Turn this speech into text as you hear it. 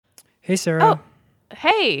Hey, Sarah. Oh,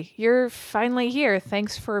 hey, you're finally here.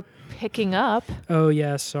 Thanks for picking up. Oh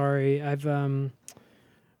yeah, sorry. I've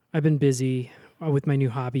been busy with my new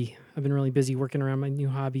hobby. I've been really busy working around my new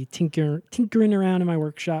hobby, tinkering around in my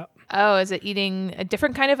workshop. Oh, is it eating a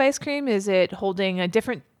different kind of ice cream? Is it holding a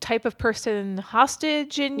different type of person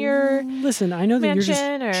hostage in your Listen, I know that you're just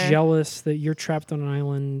mansion, or- jealous that you're trapped on an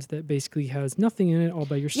island that basically has nothing in it all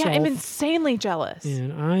by yourself. Yeah, I'm insanely jealous.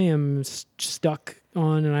 And I am stuck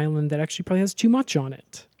on an island that actually probably has too much on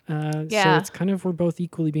it. So it's kind of, we're both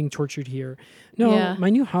equally being tortured here. No, Yeah. my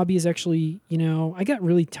new hobby is actually, I got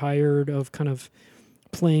really tired of kind of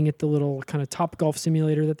playing at the little kind of Top Golf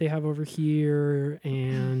simulator that they have over here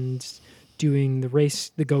and doing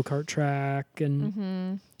the go-kart track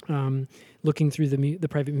and looking through the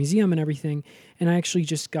private museum and everything. And I actually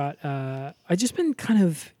just I just been kind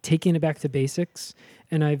of taking it back to basics.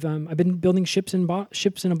 And I've been building ships in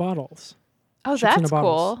bottles. Oh, Ships in a that's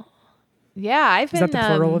bottles. cool. Yeah, I've Is been. that the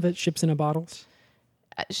plural of it? Ships in a bottles?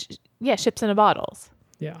 Yeah, ships in a bottles.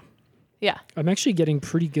 Yeah. Yeah. I'm actually getting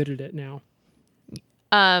pretty good at it now.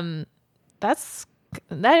 That is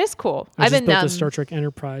cool. I I've just been. built a Star Trek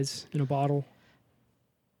Enterprise in a bottle.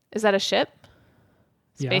 Is that a ship?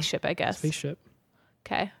 Yeah. Spaceship, I guess. Spaceship.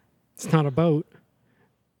 Okay. It's not a boat.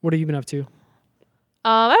 What have you been up to?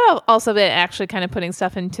 I've also been actually kind of putting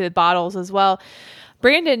stuff into bottles as well.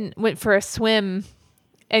 Brandon went for a swim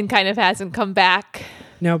and kind of hasn't come back.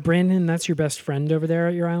 Now, Brandon, that's your best friend over there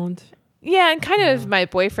at your island? Yeah, and kind of my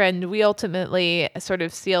boyfriend. We ultimately sort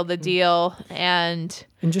of sealed the deal, and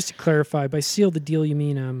just to clarify, by seal the deal, you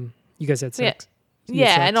mean you guys had sex?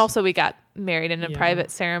 Yeah, and also we got married in a private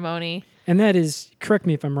ceremony. And that is, correct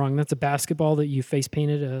me if I'm wrong, that's a basketball that you face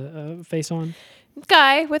painted a face on?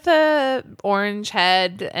 Guy with a orange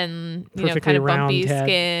head and kind of bumpy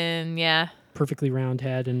skin. Yeah. Perfectly round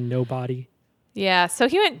head and no body. Yeah, so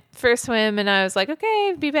he went for a swim, and I was like,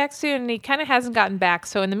 okay, be back soon. And he kind of hasn't gotten back.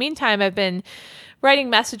 So in the meantime, I've been writing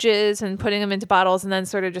messages and putting them into bottles and then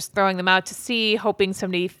sort of just throwing them out to sea, hoping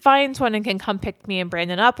somebody finds one and can come pick me and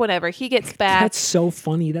Brandon up whenever he gets back. That's so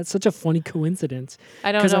funny. That's such a funny coincidence.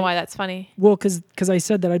 I don't know why that's funny. Well, because I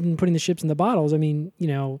said that I've been putting the ships in the bottles. I mean,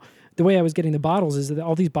 the way I was getting the bottles is that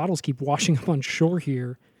all these bottles keep washing up on shore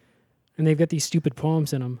here, and they've got these stupid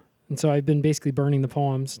poems in them. And so I've been basically burning the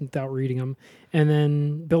poems without reading them and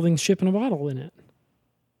then building ship in a bottle in it.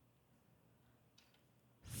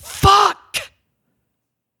 Fuck!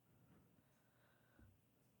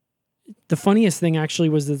 The funniest thing actually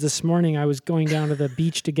was that this morning I was going down to the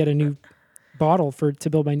beach to get a new bottle to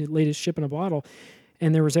build my latest ship in a bottle.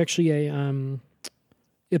 And there was actually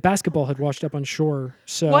a basketball had washed up on shore.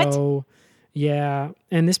 So what? Yeah,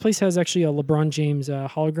 and this place has actually a LeBron James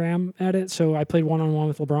hologram at it. So I played one-on-one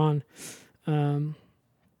with LeBron down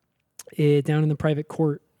in the private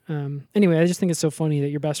court. Anyway, I just think it's so funny that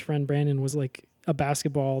your best friend Brandon was like a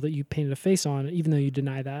basketball that you painted a face on, even though you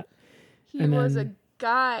deny that. He was a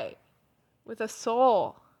guy with a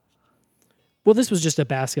soul. Well, this was just a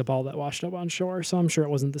basketball that washed up on shore, so I'm sure it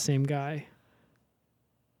wasn't the same guy.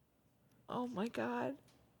 Oh, my God.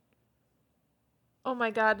 Oh,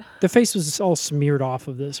 my God. The face was all smeared off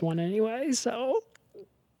of this one anyway, so...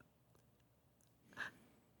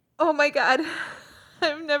 Oh, my God.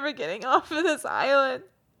 I'm never getting off of this island.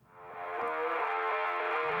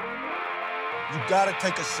 You gotta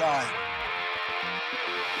take a side.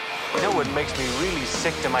 You know what makes me really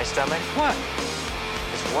sick to my stomach? What?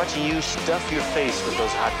 It's watching you stuff your face with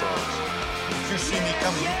those hot dogs. If you see me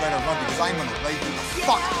coming, you better run because I'm gonna lay you the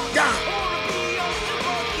fuck down.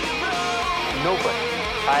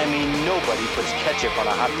 Nobody puts ketchup on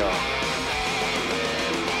a hot dog.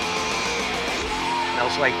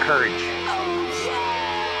 Smells like courage.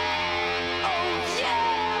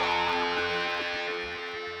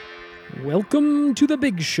 Welcome to the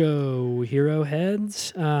big show, hero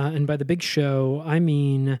heads. And by the big show, I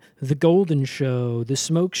mean the golden show, the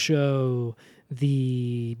smoke show,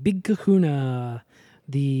 the big kahuna,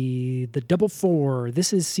 the double four.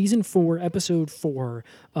 This is season 4, episode 4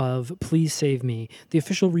 of Please Save Me, the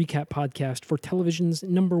official recap podcast for television's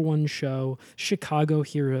 #1 show, Chicago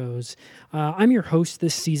Heroes. I'm your host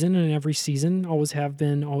this season and every season, always have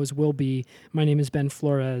been, always will be. My name is Ben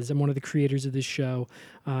Flores. I'm one of the creators of this show,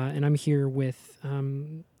 and I'm here with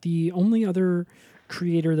the only other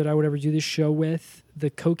creator that I would ever do this show with, the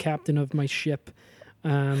co-captain of my ship,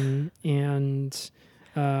 and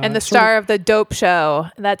the star of the dope show.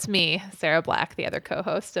 That's me, Sarah Black, the other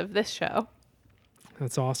co-host of this show.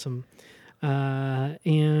 That's awesome.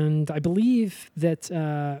 And I believe that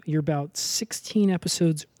you're about 16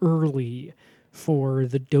 episodes early for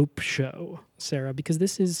The Dope Show, Sarah, because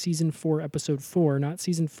this is season 4, episode 4, not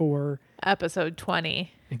season 4. Episode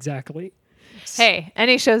 20. Exactly. Hey,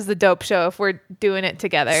 any show's The Dope Show if we're doing it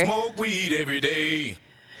together. Smoke weed every day.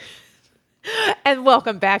 And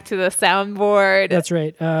welcome back to the soundboard. That's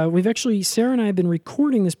right. We've actually, Sarah and I have been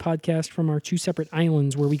recording this podcast from our 2 separate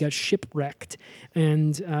islands where we got shipwrecked.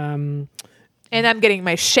 And And I'm getting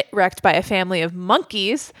my shit wrecked by a family of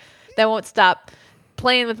monkeys that won't stop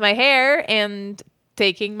playing with my hair and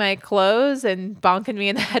taking my clothes and bonking me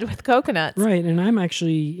in the head with coconuts. right, and I'm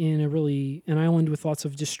actually in an island with lots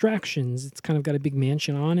of distractions. It's kind of got a big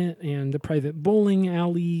mansion on it and a private bowling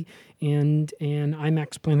alley and an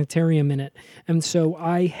IMAX planetarium in it. And so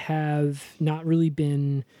I have not really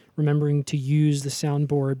been remembering to use the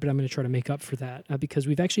soundboard, but I'm going to try to make up for that because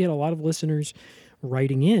we've actually had a lot of listeners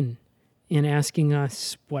writing in and asking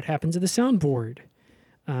us what happened to the soundboard.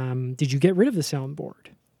 Did you get rid of the soundboard?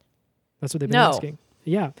 That's what they've been No. asking.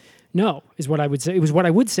 Yeah. No, is what I would say. It was what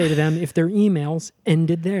I would say to them if their emails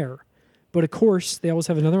ended there. But of course, they always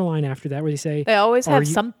have another line after that where they say, They always Are have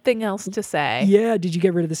you- something else to say. yeah, did you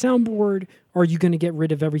get rid of the soundboard? Are you going to get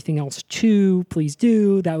rid of everything else too? Please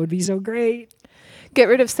do. That would be so great. Get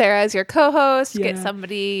rid of Sarah as your co-host. Get Yeah.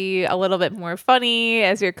 somebody a little bit more funny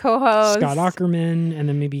as your co-host. Scott Ackerman, and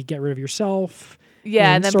then maybe get rid of yourself.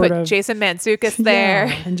 Yeah, and then sort put of- Jason Mantzoukas there.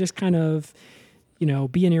 Yeah, and just kind of, be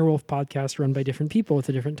an Earwolf podcast run by different people with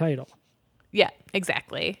a different title. Yeah,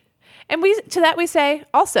 exactly. And to that we say,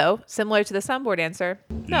 also, similar to the soundboard answer,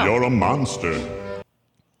 no. You're a monster.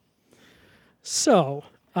 So,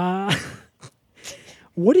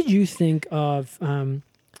 what did you think of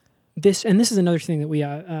this? And this is another thing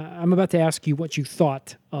that I'm about to ask you what you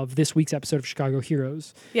thought of this week's episode of Chicago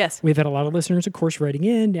Heroes. Yes. We've had a lot of listeners, of course, writing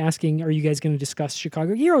in asking, are you guys going to discuss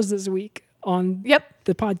Chicago Heroes this week on Yep,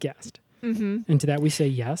 the podcast? Mm-hmm. And to that we say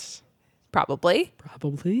yes, probably.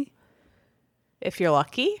 probably, If you're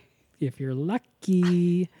lucky. if you're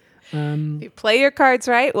lucky. If you play your cards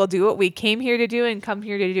right, we'll do what we came here to do and come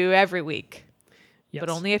here to do every week. Yes. But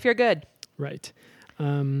only if you're good. Right.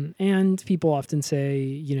 And people often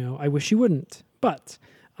say, I wish you wouldn't. But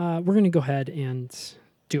we're going to go ahead and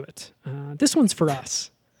do it. This one's for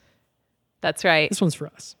us. That's right. This one's for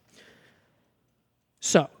us.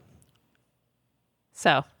 So,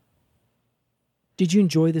 So, did you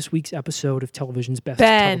enjoy this week's episode of television's best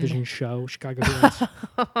Ben. television show, Chicago Heroes?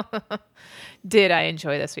 did I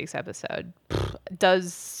enjoy this week's episode?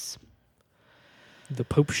 Does... The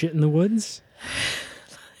Pope shit in the woods?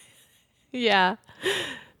 Yeah.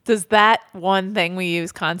 Does that one thing we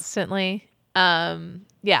use constantly?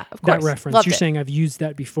 Yeah, of course. That reference. Loved You're it. saying I've used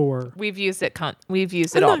that before. We've used it. We've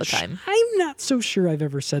used it I'm all not the time. I'm not so sure I've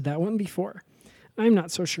ever said that one before. I'm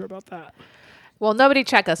not so sure about that. Well, nobody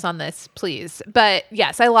check us on this, please. But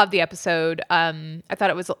yes, I loved the episode. I thought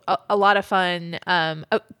it was a lot of fun.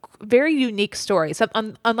 A very unique story,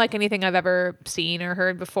 unlike anything I've ever seen or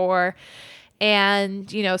heard before. And,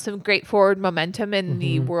 some great forward momentum in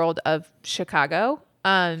the world of Chicago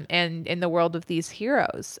and in the world of these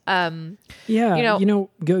heroes. Yeah. Go.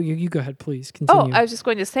 You go ahead, please. Oh, Continue. I was just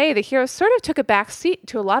going to say the heroes sort of took a back seat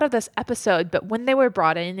to a lot of this episode, but when they were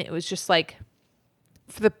brought in, it was just like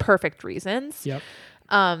for the perfect reasons. Yep.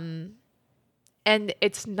 And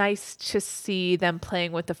it's nice to see them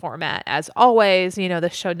playing with the format. As always, the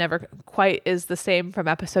show never quite is the same from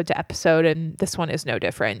episode to episode, and this one is no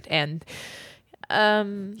different. And I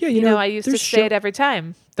used to there's say it every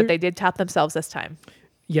time, but they did top themselves this time.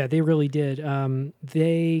 Yeah, they really did.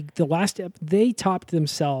 They topped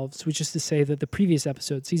themselves, which is to say that the previous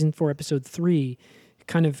episode, season 4, episode 3,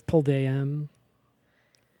 kind of pulled a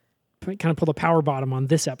power bottom on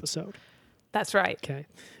this episode. That's right. Okay,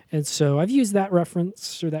 and so I've used that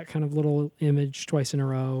reference or that kind of little image twice in a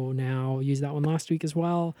row now. Used that one last week as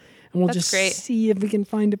well, and we'll That's just great. see if we can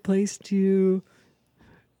find a place to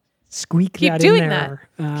squeak Keep that doing in there.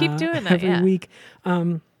 Keep doing that, every yeah. week.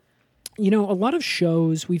 A lot of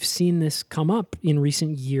shows, we've seen this come up in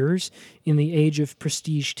recent years in the age of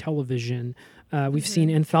prestige television. We've seen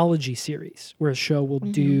anthology series where a show will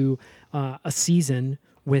do a season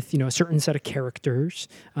with a certain set of characters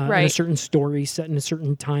and a Right. certain story set in a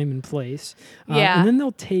certain time and place. Yeah. And then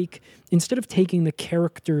they'll instead of taking the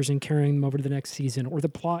characters and carrying them over to the next season, or the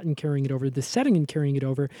plot and carrying it over, the setting and carrying it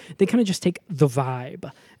over, they kind of just take the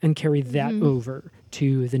vibe and carry that over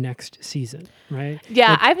to the next season, right?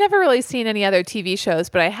 Yeah, I've never really seen any other TV shows,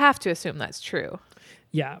 but I have to assume that's true.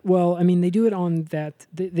 Yeah, well, I mean, they do it on that.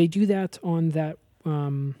 They do that on that.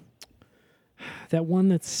 That one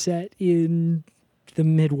that's set in the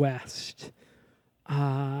Midwest.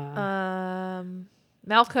 Malcolm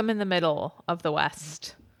in the Middle of the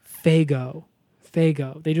West. Fago.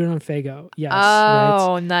 Faygo. They do it on Faygo. Yes.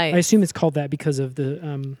 Oh, right? nice. I assume it's called that because of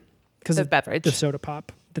the beverage. the soda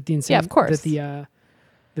pop that the insane Yeah, of course.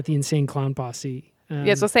 that the Insane Clown Posse.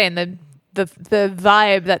 Yes, I was saying the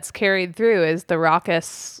vibe that's carried through is the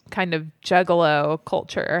raucous kind of juggalo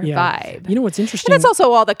culture vibe. You know what's interesting? And that's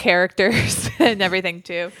also all the characters and everything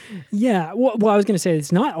too. Yeah. Well, I was going to say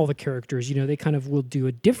it's not all the characters. You know, they kind of will do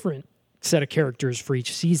a different set of characters for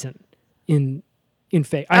each season in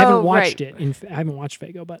Faygo. I haven't watched it. I haven't watched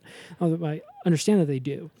Faygo, but I understand that they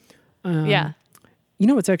do. Yeah. You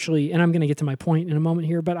know, it's actually, and I'm going to get to my point in a moment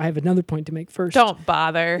here, but I have another point to make first. Don't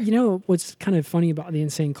bother. You know, what's kind of funny about the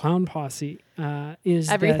Insane Clown Posse is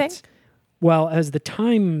everything. that, well, as the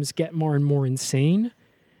times get more and more insane,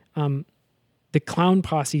 the Clown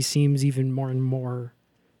Posse seems even more and more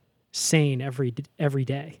sane every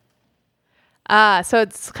day. So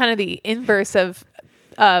it's kind of the inverse of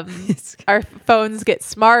our phones get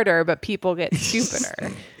smarter, but people get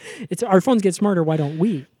stupider. It's our phones get smarter. Why don't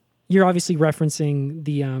we? You're obviously referencing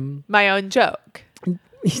the My own joke.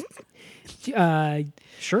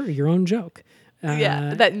 Sure, your own joke.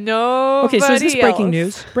 That no. Okay, so is this breaking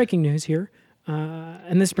news? Breaking news here,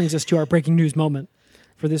 and this brings us to our breaking news moment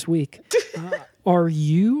for this week. Are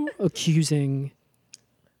you accusing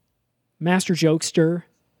master jokester,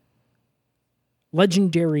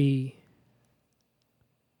 legendary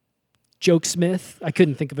jokesmith? I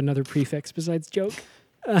couldn't think of another prefix besides joke.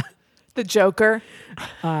 The Joker.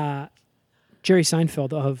 Jerry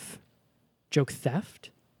Seinfeld of Joke Theft.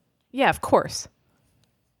 Yeah, of course.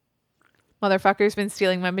 Motherfucker's been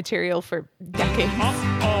stealing my material for decades.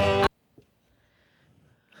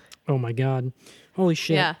 Oh my God. Holy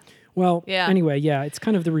shit. Yeah. Well, Yeah. anyway, yeah, it's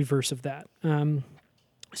kind of the reverse of that.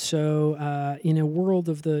 So in a world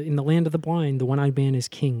of in the land of the blind, the one-eyed man is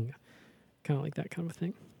king. Kind of like that kind of a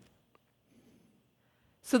thing.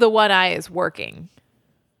 So the one eye is working.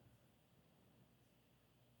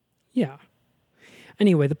 Yeah.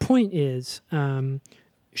 Anyway, the point is,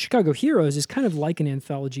 Chicago Heroes is kind of like an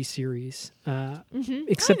anthology series,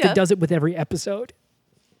 except kinda. it does it with every episode.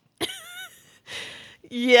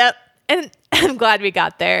 Yep. And I'm glad we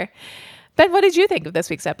got there. Ben, what did you think of this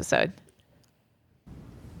week's episode?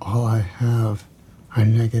 All I have are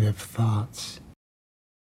negative thoughts.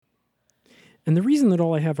 And the reason that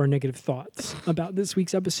all I have are negative thoughts about this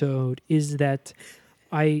week's episode is that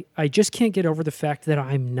I just can't get over the fact that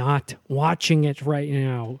I'm not watching it right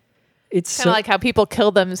now. It's Kind of like how people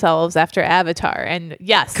kill themselves after Avatar. And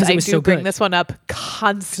yes, 'Cause it I was do so bring good. this one up 'cause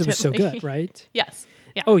constantly. it was so good, right? Yes.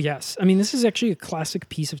 Yeah. Oh, yes. I mean, this is actually a classic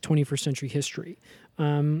piece of 21st century history.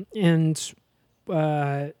 And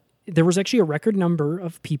there was actually a record number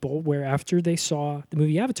of people where after they saw the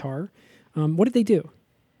movie Avatar, what did they do?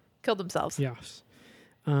 Killed themselves. Yes.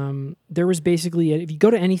 There was basically, if you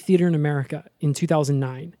go to any theater in America in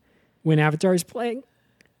 2009, when Avatar is playing,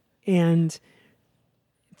 and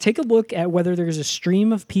take a look at whether there's a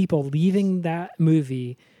stream of people leaving that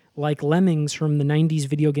movie like lemmings from the 90s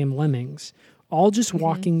video game Lemmings, all just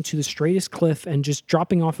walking to the straightest cliff and just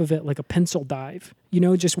dropping off of it like a pencil dive. You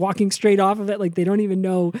know, just walking straight off of it like they don't even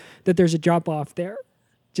know that there's a drop off there.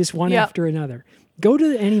 Just one Yep. after another. Go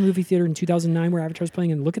to any movie theater in 2009 where Avatar's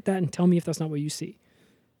playing and look at that and tell me if that's not what you see.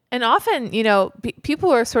 And often, you know,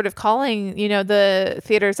 people are sort of calling, you know, the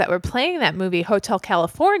theaters that were playing that movie Hotel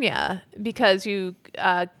California because you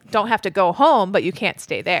don't have to go home, but you can't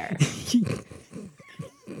stay there.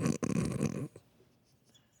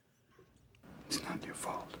 It's not your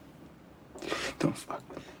fault. Don't fuck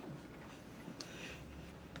with me.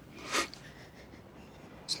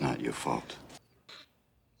 It's not your fault.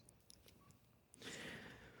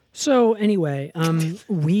 So anyway,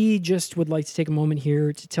 we just would like to take a moment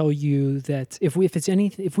here to tell you that if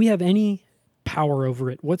we have any power over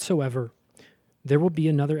it whatsoever, there will be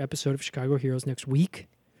another episode of Chicago Heroes next week.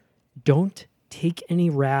 Don't take any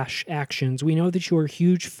rash actions. We know that you are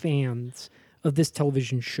huge fans of this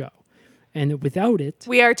television show, and without it,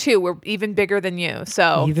 We are too. We're even bigger than you.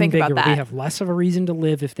 So even think bigger. about that. We have less of a reason to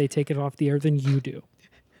live if they take it off the air than you do.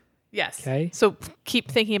 Yes. Okay. So keep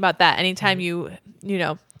thinking about that anytime you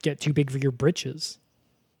know, Get too big for your britches.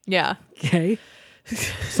 yeah. Okay.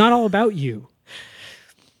 It's not all about you.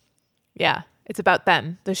 Yeah. It's about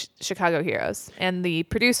them, the Chicago Heroes, and the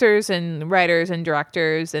producers and writers and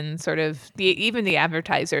directors and sort of even the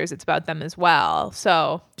advertisers. It's about them as well.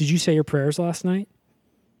 So Did you say your prayers last night?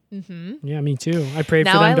 Mm-hmm. Yeah, me too. I prayed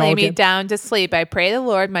for now them I to lay all me get... down to sleep. I pray the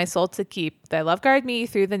Lord my soul to keep. Thy love guard me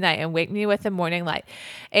through the night and wake me with the morning light.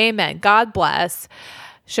 Amen. God bless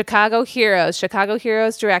Chicago Heroes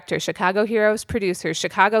director, Chicago Heroes producer,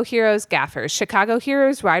 Chicago Heroes gaffers, Chicago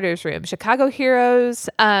Heroes writers room, Chicago Heroes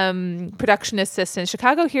production assistant,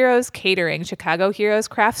 Chicago Heroes catering, Chicago Heroes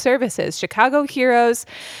craft services, Chicago Heroes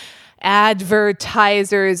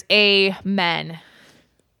advertisers. Amen.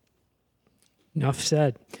 Enough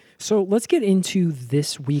said. So let's get into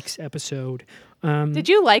this week's episode. Did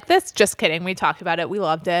you like this? Just kidding. We talked about it. We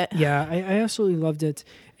loved it. Yeah, I absolutely loved it.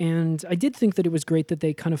 And I did think that it was great that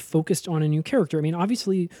they kind of focused on a new character. I mean,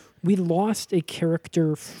 obviously, we lost a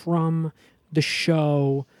character from the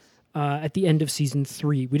show at the end of season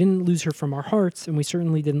 3. We didn't lose her from our hearts, and we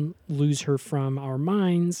certainly didn't lose her from our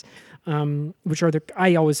minds, which are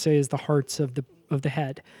I always say is the hearts of the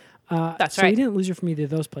head. That's so right. We didn't lose her from either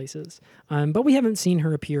of those places. But we haven't seen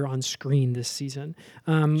her appear on screen this season.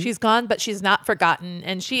 She's gone, but she's not forgotten.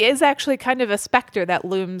 And she is actually kind of a specter that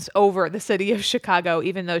looms over the city of Chicago,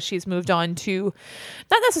 even though she's moved on to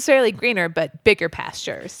not necessarily greener, but bigger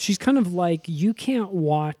pastures. She's kind of like, you can't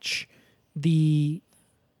watch the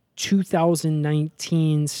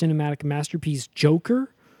 2019 cinematic masterpiece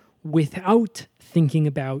Joker without thinking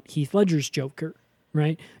about Heath Ledger's Joker.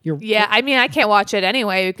 Right? Yeah, I mean, I can't watch it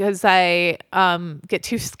anyway because I get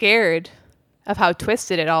too scared of how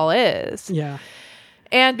twisted it all is. Yeah.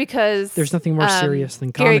 And because there's nothing more serious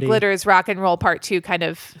than Gary comedy. Glitter's Rock and Roll Part 2 kind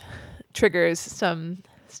of triggers some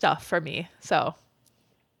stuff for me. So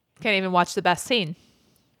can't even watch the best scene.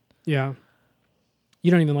 Yeah.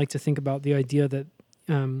 You don't even like to think about the idea that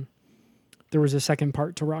there was a second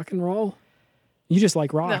part to Rock and Roll. You just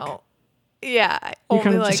like rock. No. Yeah. You're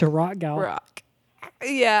kind of like just a rock gal. rock.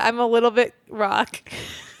 Yeah, I'm a little bit rock.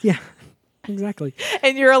 Yeah, exactly.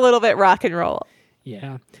 And you're a little bit rock and roll.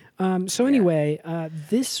 Yeah. So anyway,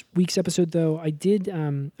 this week's episode, though, I did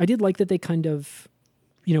like that they kind of,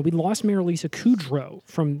 we lost Marilisa Kudrow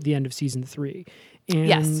from the end of season 3. And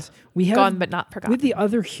yes. We have gone but not forgotten. With the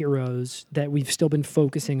other heroes that we've still been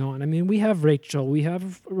focusing on. I mean, we have Rachel, we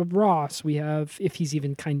have Ross, we have, if he's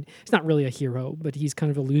even he's not really a hero, but he's kind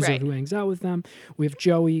of a loser right. who hangs out with them. We have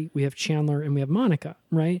Joey, we have Chandler, and we have Monica,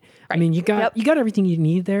 right? Right. I mean, you got everything you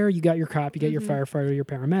need there. You got your cop, you got your firefighter, your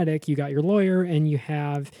paramedic, you got your lawyer, and you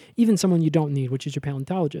have even someone you don't need, which is your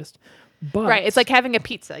paleontologist. But right. It's like having a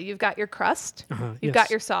pizza. You've got your crust, you've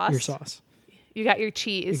got your sauce, you got your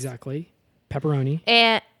cheese. Exactly. Pepperoni.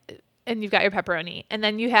 And you've got your pepperoni. And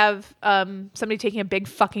then you have somebody taking a big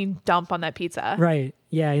fucking dump on that pizza. Right.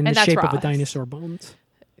 Yeah, in the that's shape of a Ross. dinosaur bones.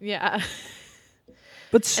 Yeah.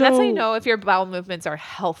 But so And that's how you know if your bowel movements are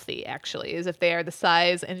healthy, actually, is if they are the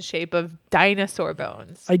size and shape of dinosaur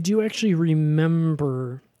bones. I do actually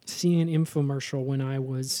remember seeing an infomercial when I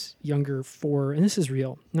was younger and this is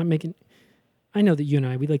real, I know that you and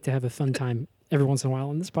I, we like to have a fun time every once in a while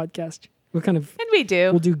on this podcast. And we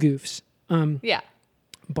do. We'll do goofs. Yeah.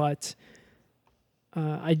 But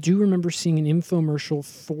I do remember seeing an infomercial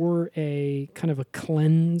for a kind of a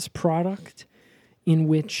cleanse product in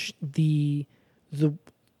which the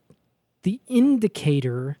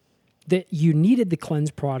indicator that you needed the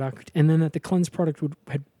cleanse product and then that the cleanse product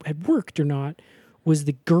had worked or not was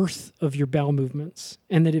the girth of your bowel movements,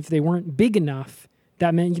 and that if they weren't big enough,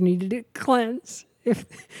 that meant you needed to cleanse. If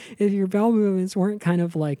your bowel movements weren't kind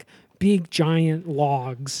of like big giant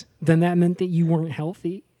logs, then that meant that you weren't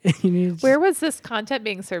healthy. Where was this content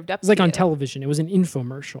being served up? It was like to on you? television. It was an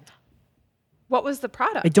infomercial. What was the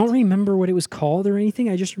product? I don't remember what it was called or anything.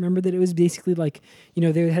 I just remember that it was basically like,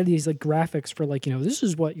 they had these like graphics for like, this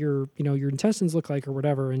is what your intestines look like or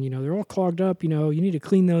whatever. And, they're all clogged up, you need to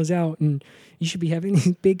clean those out. And you should be having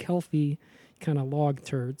these big, healthy kind of log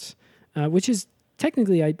turds, which is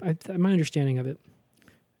technically, my understanding of it,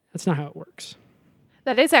 that's not how it works.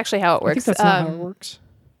 That is actually how it works. I think that's not how it works.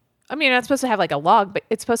 I mean, you're not supposed to have like a log, but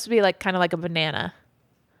it's supposed to be like kind of like a banana,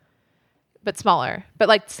 but smaller, but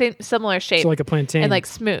like similar shape. So like a plantain. And like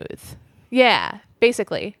smooth. Yeah,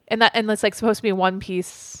 basically. And it's like supposed to be one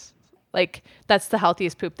piece. Like that's the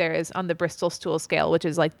healthiest poop there is on the Bristol stool scale, which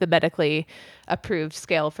is like the medically approved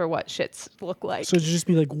scale for what shits look like. So it'd just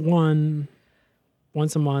be like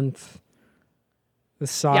once a month, the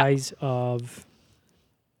size of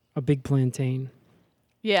a big plantain.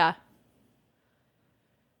 Yeah.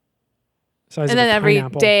 Size and of then a every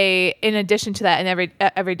pineapple. day, in addition to that, and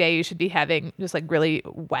every day you should be having just like really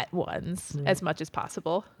wet ones as much as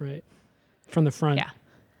possible. Right. From the front. Yeah.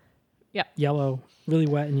 Yep. Yellow. Really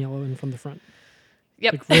wet and yellow and from the front.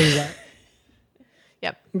 Yep. Like really wet.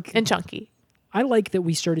 Yep. And chunky. I like that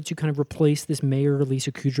we started to kind of replace this Mayor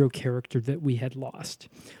Lisa Kudrow character that we had lost.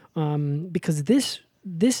 Because this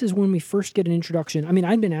this is when we first get an introduction. I mean,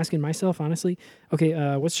 I've been asking myself, honestly,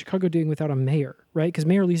 okay, what's Chicago doing without a mayor, right? Because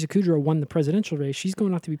Mayor Lisa Kudrow won the presidential race. She's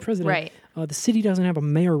going off to be president. Right. The city doesn't have a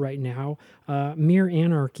mayor right now. Mere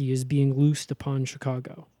anarchy is being loosed upon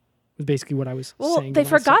Chicago. Was basically what I was saying. Well, they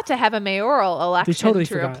forgot to have a mayoral election totally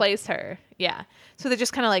to forgot. replace her. Yeah. So they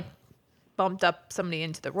just kind of like bumped up somebody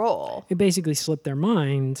into the role. It basically slipped their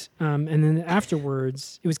mind. And then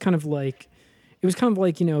afterwards, it was kind of like, you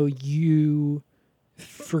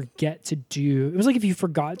forget to do. It was like if you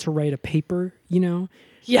forgot to write a paper,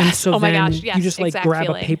 Yes. And so Oh my then gosh. Yes. you just like exact grab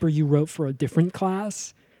feeling. a paper you wrote for a different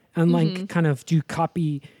class and like kind of do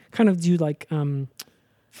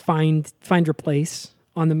find replace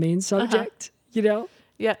on the main subject, Yeah.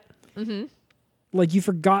 Like you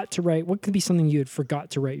forgot to write. What could be something you had forgot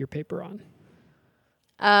to write your paper on?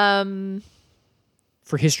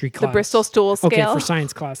 For history class. The Bristol stool scale. Okay, for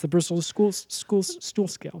science class, the Bristol stool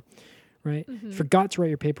scale, right? Forgot to write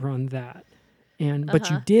your paper on that, but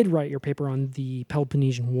you did write your paper on the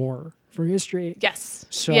Peloponnesian War for history. Yes.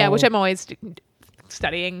 So- yeah, which I'm always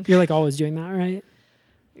studying. You're like always doing that, right?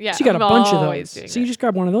 Yeah. So you got I'm a bunch of always those. doing So you that. just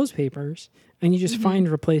grab one of those papers and you just find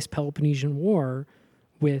replace Peloponnesian War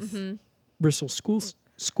with Bristol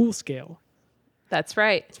school scale. That's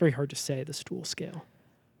right. It's very hard to say, the stool scale.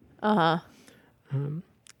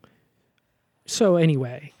 So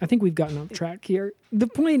anyway, I think we've gotten off track here. The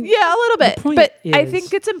point, Yeah, a little bit. point But I is-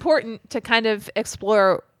 think it's important to kind of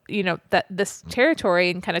explore, that this territory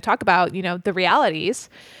and kind of talk about, the realities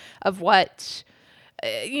of what,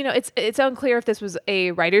 it's unclear if this was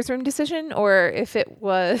a writer's room decision or if it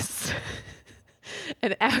was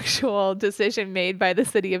an actual decision made by the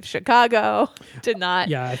city of Chicago to not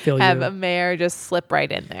Yeah, I feel have you. a mayor just slip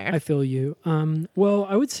right in there. I feel you. Well,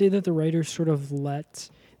 I would say that the writers sort of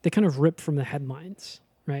they kind of rip from the headlines,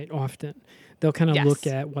 right? Often they'll kind of Yes. look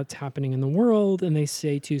at what's happening in the world and they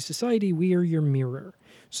say to society, we are your mirror.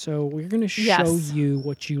 So we're going to show Yes. you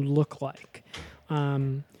what you look like.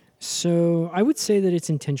 So I would say that it's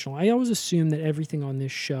intentional. I always assume that everything on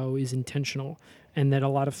this show is intentional and that a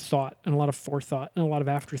lot of thought and a lot of forethought and a lot of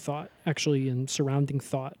afterthought, actually, and surrounding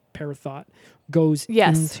thought, parathought, goes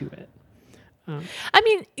Yes. into it. I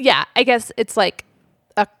mean, yeah, I guess it's like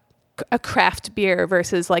a craft beer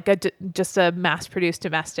versus like just a mass-produced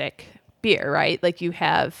domestic beer, right? Like you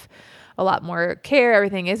have a lot more care.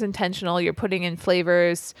 Everything is intentional. You're putting in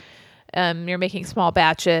flavors. You're making small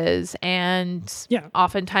batches, and Yeah.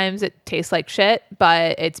 oftentimes it tastes like shit,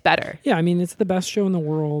 but it's better. Yeah, I mean, it's the best show in the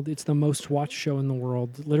world. It's the most watched show in the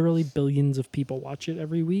world. Literally billions of people watch it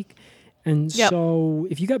every week. And Yep. so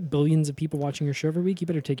if you got billions of people watching your show every week, you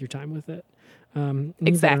better take your time with it. And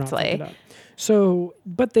you better not fuck Exactly. it up. So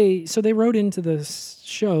they wrote into this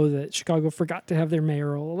show that Chicago forgot to have their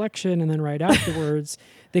mayoral election, and then right afterwards,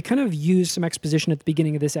 they kind of used some exposition at the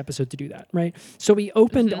beginning of this episode to do that, right? So we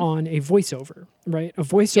opened on a voiceover, right? A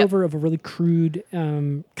voiceover of a really crude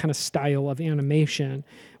kind of style of animation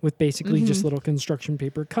with basically just little construction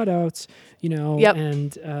paper cutouts, Yep.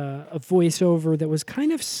 and a voiceover that was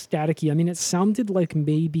kind of staticky. I mean, it sounded like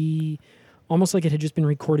maybe almost like it had just been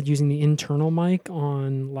recorded using the internal mic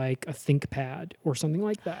on like a ThinkPad or something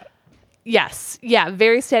like that. Yes. Yeah.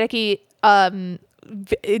 Very staticky.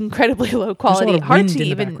 Incredibly low There's a quality. lot of Hard wind to in the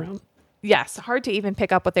even. background. Yes, hard to even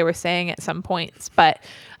pick up what they were saying at some points. But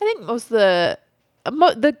I think most of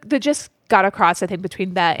the gist got across, I think,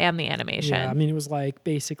 between that and the animation. Yeah, I mean, it was like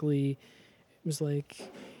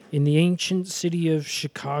in the ancient city of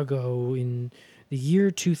Chicago in the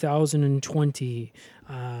year 2020,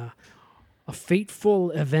 a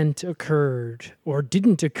fateful event occurred, or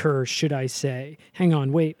didn't occur, should I say. Hang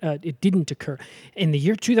on, wait, it didn't occur. In the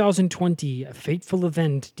year 2020, a fateful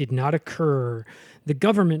event did not occur. The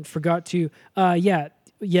government forgot to, yeah,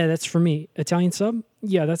 that's for me. Italian sub?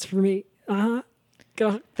 Yeah, that's for me.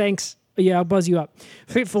 Thanks. Yeah, I'll buzz you up.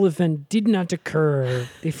 Fateful event did not occur.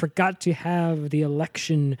 They forgot to have the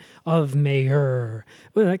election of mayor.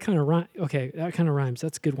 Well, that kind of rhymes. Okay, that kind of rhymes.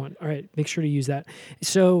 That's a good one. All right, make sure to use that.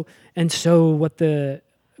 So what the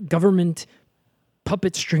government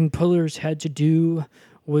puppet string pullers had to do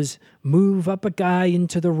was move up a guy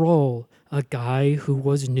into the role, a guy who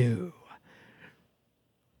was new.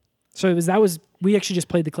 So we actually just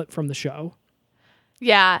played the clip from the show.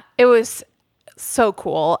 Yeah, it was so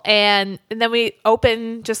cool. And then we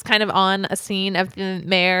open just kind of on a scene of the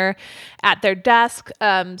mayor at their desk,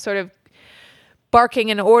 sort of barking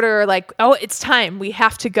an order like, oh, it's time, we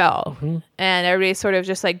have to go. And everybody's sort of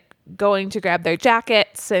just like going to grab their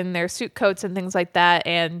jackets and their suit coats and things like that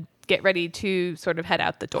and get ready to sort of head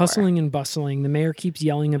out the door. Hustling and bustling. The mayor keeps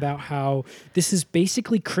yelling about how this is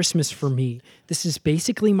basically Christmas for me. This is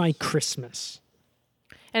basically my Christmas.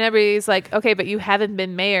 And everybody's like, okay, but you haven't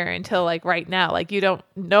been mayor until like right now. Like you don't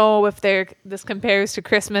know if this compares to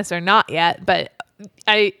Christmas or not yet, but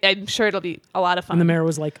I'm sure it'll be a lot of fun. And the mayor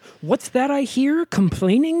was like, "What's that I hear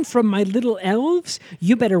complaining from my little elves?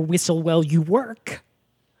 You better whistle while you work."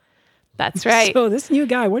 That's right. So this new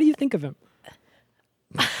guy, what do you think of him?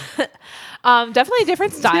 Definitely a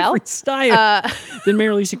different style. Different style than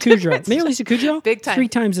Mayor Lisa Kudrow. Mayor Lisa Kudrow, Big time. 3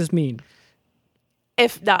 times as mean.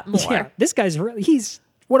 If not more. Yeah, this guy's he's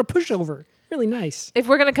what a pushover. Really nice. If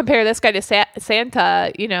we're going to compare this guy to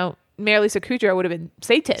Santa, you know, Mayor Lisa Kudrow would have been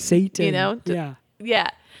Satan. Satan. You know? Yeah. Yeah.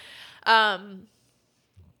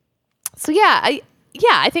 So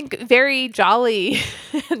I think very jolly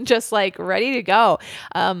and just like ready to go.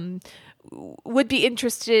 Would be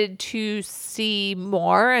interested to see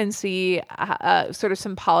more and see sort of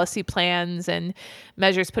some policy plans and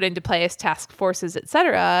measures put into place, task forces, et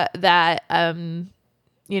cetera, that,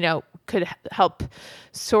 could help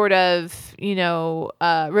sort of,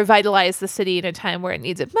 revitalize the city in a time where it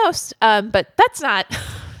needs it most. But that's not...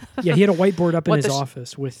 Yeah, he had a whiteboard up in What his the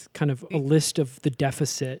office with kind of a list of the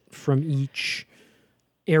deficit from each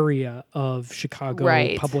area of Chicago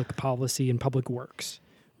Right. public policy and public works,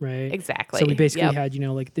 right? Exactly. So we basically Yep. had,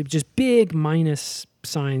 like just big minus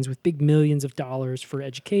signs with big millions of dollars for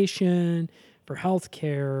education, for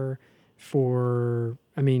healthcare, for,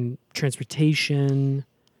 transportation,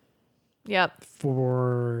 Yep.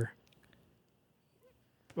 for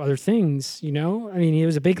other things, it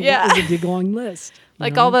was a big, Yeah. it was a big long list.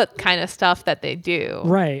 Like all the kind of stuff that they do.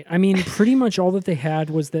 Right. Pretty much all that they had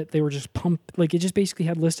was that they were just pumped. Like it just basically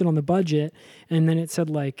had listed on the budget, and then it said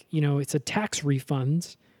it said tax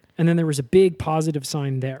refunds, and then there was a big positive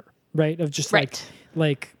sign there, right? Of just Right.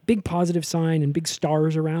 like big positive sign and big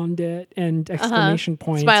stars around it and exclamation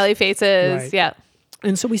points, Smiley faces. Right. Yeah.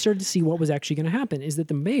 And so we started to see what was actually going to happen. Is that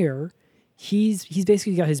the mayor? He's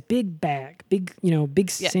basically got his big bag, big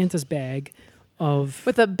Santa's bag of.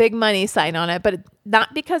 With a big money sign on it, but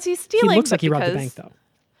not because he's stealing. He looks but like he robbed the because- bank, though.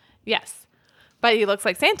 Yes. But he looks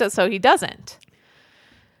like Santa, so he doesn't.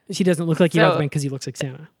 He doesn't look like he robbed So- the bank because he looks like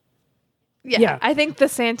Santa. Yeah. Yeah. I think the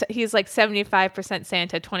Santa, he's like 75%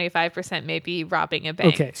 Santa, 25% maybe robbing a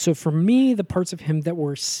bank. Okay, so for me, the parts of him that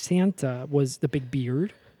were Santa was the big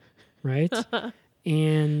beard, right?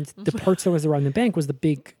 And the parts that was around the bank was the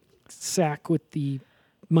big sack with the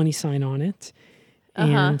money sign on it.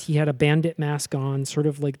 And he had a bandit mask on, sort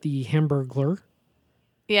of like the Hamburglar.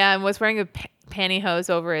 Yeah, and was wearing a pantyhose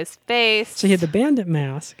over his face. So he had the bandit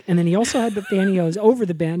mask, and then he also had the pantyhose over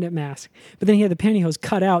the bandit mask. But then he had the pantyhose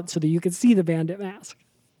cut out so that you could see the bandit mask.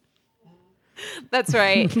 That's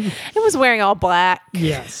right. It was wearing all black.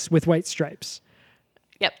 Yes, with white stripes.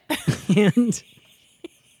 Yep. And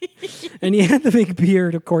and he had the big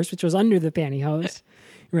beard, of course, which was under the pantyhose,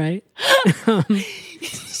 right?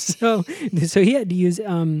 So he had to use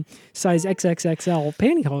size XXXL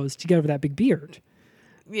pantyhose to get over that big beard.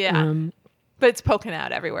 Yeah. But it's poking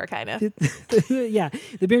out everywhere, kind of. Yeah,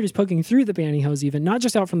 the beard is poking through the pantyhose, even not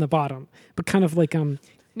just out from the bottom, but kind of like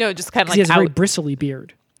No, just kind of he like has a very out. bristly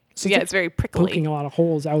beard. So Yeah, it's very prickly. poking a lot of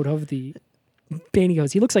holes out of the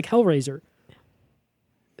pantyhose. He looks like Hellraiser.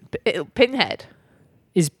 Pinhead.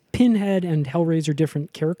 Is Pinhead and Hellraiser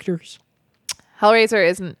different characters? Hellraiser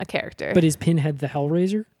isn't a character. But is Pinhead the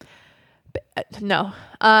Hellraiser? No.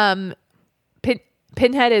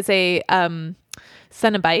 Pinhead is a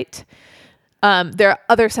Cenobite. There are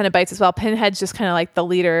other Cenobites as well. Pinhead's just kind of like the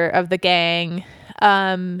leader of the gang.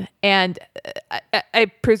 And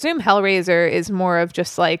I presume Hellraiser is more of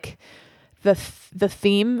just like the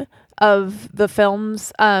theme of the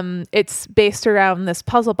films. It's based around this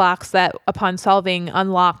puzzle box that, upon solving,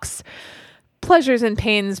 unlocks pleasures and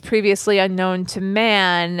pains previously unknown to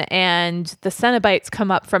man, and the Cenobites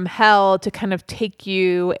come up from hell to kind of take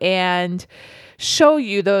you and show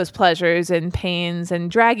you those pleasures and pains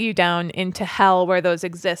and drag you down into hell where those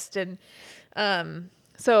exist. And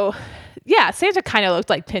so yeah, Santa kind of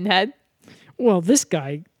looked like Pinhead. Well, this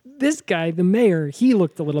guy, the mayor, he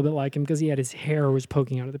looked a little bit like him because he had his hair was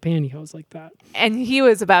poking out of the pantyhose like that. And he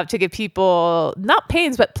was about to give people not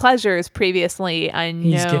pains but pleasures previously unknown.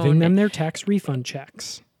 He's giving them their tax refund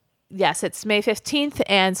checks. Yes, it's May 15th.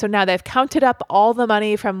 And so now they've counted up all the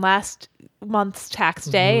money from last month's tax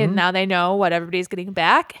day. And now they know what everybody's getting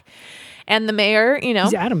back. And the mayor,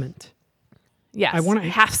 He's adamant. yes, I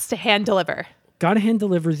has to hand deliver. Got to hand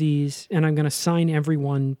deliver these, and I'm going to sign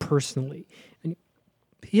everyone personally. And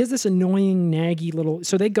he has this annoying, naggy little.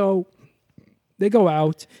 So they go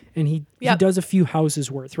out, and he does a few houses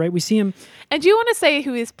worth, right? We see him. And do you want to say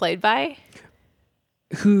who he's played by?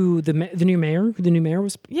 Who the new mayor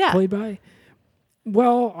was Yeah. played by?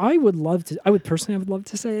 Well, I would love to. I would love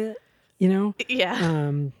to say it. You know,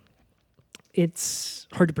 Yeah. it's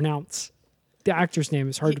hard to pronounce. The actor's name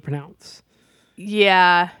is hard to pronounce.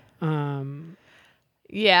 Yeah. Um,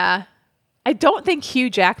 Yeah. I don't think Hugh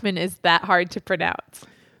Jackman is that hard to pronounce.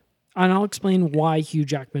 and I'll explain why Hugh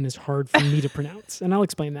Jackman is hard for me to pronounce, and I'll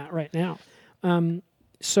explain that right now.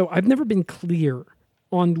 So I've never been clear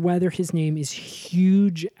on whether his name is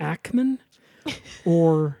Hugh Jackman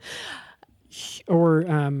or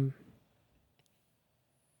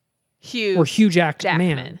Hugh Hugh Jackman.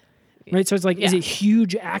 Jackman. Right? So it's like, is Yeah. it Hugh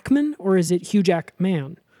Jackman or is it Hugh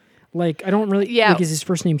Jackman? Like, I don't really, Yeah. like, is his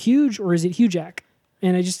first name Huge or is it Hugh Jack?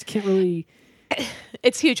 And I just can't really,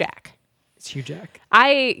 It's Hugh Jack. it's Hugh Jack.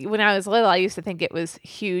 When I was little, I used to think it was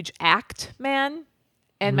Huge Act Man.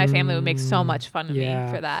 And my family would make so much fun of me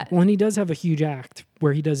for that. Well, and he does have a huge act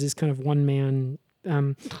where he does this kind of one man.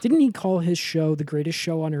 Didn't he call his show The Greatest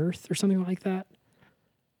Show on Earth or something like that?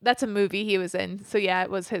 That's a movie he was in. So yeah, it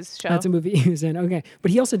was his show. That's a movie he was in. Okay.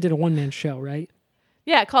 But he also did a one man show, right?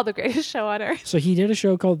 Yeah, called The Greatest Show on Earth. So he did a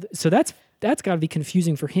show called, so that's got to be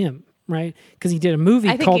confusing for him, right? Because he did a movie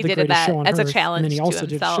I think called he The did Greatest that Show on as a Earth. challenge And then he to also did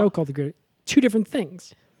a himself. show called The Great. Two different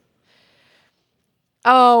things.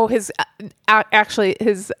 Oh, his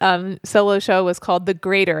solo show was called The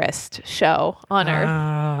Greaterest Show on Earth.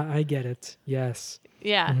 Ah, I get it. Yes.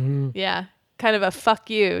 Yeah. Yeah. Kind of a fuck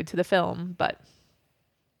you to the film, but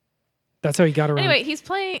That's how he got around. anyway,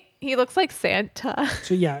 he looks like Santa.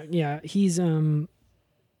 So yeah, he's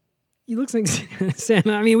he looks like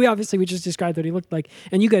Santa. I mean, we just described what he looked like,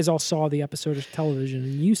 and you guys all saw the episode of television,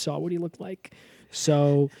 and you saw what he looked like.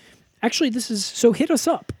 So, actually, hit us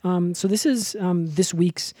up. So this is this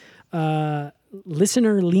week's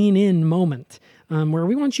listener lean in moment, where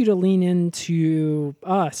we want you to lean into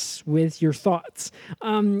us with your thoughts,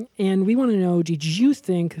 and we want to know: did you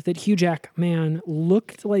think that Hugh Jackman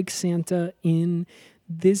looked like Santa in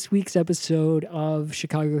this week's episode of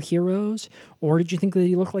Chicago Heroes, or did you think that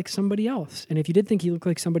he looked like somebody else? And if you did think he looked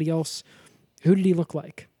like somebody else, who did he look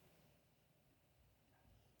like?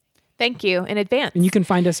 Thank you in advance. And you can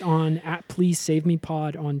find us on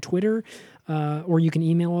 @PleaseSaveMePod on Twitter, or you can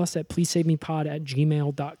email us at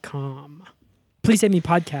pleasesavemepod@gmail.com.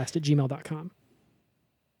 pleasesavemepodcast@gmail.com.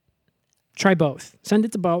 Try both. Send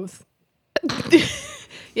it to both.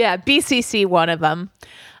 Yeah, BCC one of them.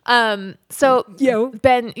 So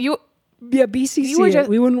Ben, BCC. You were just-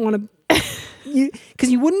 we wouldn't want to, because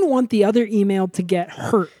you wouldn't want the other email to get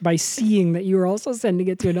hurt by seeing that you were also sending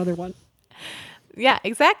it to another one. yeah,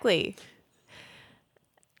 exactly.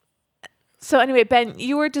 So anyway, Ben,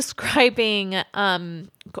 you were describing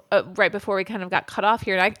right before we kind of got cut off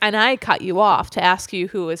here, and I cut you off to ask you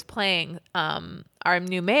who was playing our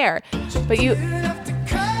new mayor, but you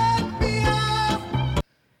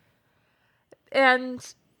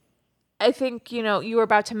and I think you were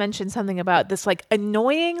about to mention something about this like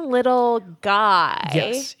annoying little guy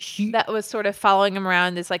Yes, that was sort of following him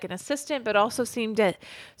around as like an assistant, but also seemed to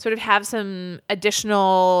sort of have some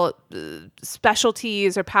additional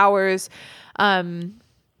specialties or powers.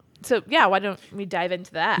 So yeah, why don't we dive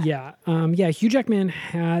into that? Yeah. Hugh Jackman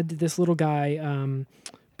had this little guy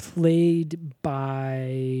played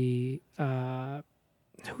by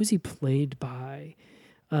who's he played by?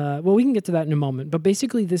 Well, we can get to that in a moment. But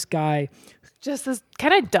basically, this guy, Just this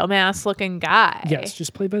kind of dumbass looking guy. yes,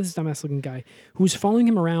 just played by this dumbass looking guy who was following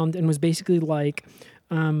him around and was basically like,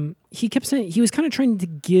 he kept saying he was kind of trying to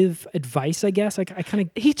give advice. I guess I kind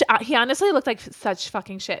of. He honestly looked like such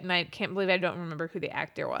fucking shit, and I can't believe I don't remember who the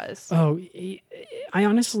actor was. Oh, I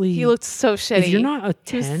honestly. He looked so shitty. If you're not a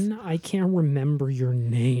 10, I can't remember your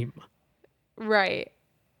name. Right.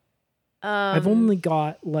 I've only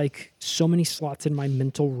got like so many slots in my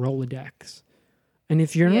mental Rolodex. And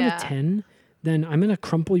if you're Yeah. not a 10, then I'm going to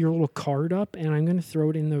crumple your little card up and I'm going to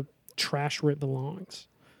throw it in the trash where it belongs.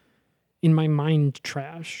 In my mind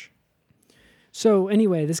trash. So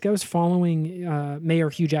anyway, this guy was following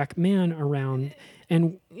Mayor Hugh Jackman around,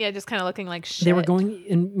 and Yeah, just kind of looking like shit. they were going,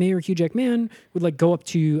 and Mayor Hugh Jackman would like go up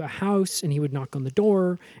to a house and he would knock on the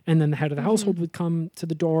door, and then the head of the household would come to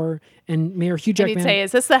the door, and Mayor Hugh and Jackman he'd say,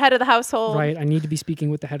 "Is this the head of the household?" right, I need to be speaking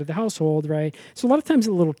with the head of the household, right? So a lot of times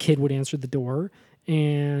a little kid would answer the door,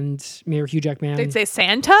 and Mayor Hugh Jackman They'd say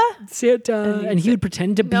Santa. Santa, and he would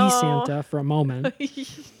pretend to be No. Santa for a moment.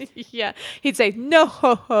 Yeah, he'd say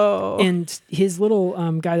no. And his little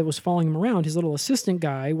guy that was following him around, his little assistant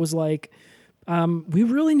guy, was like, we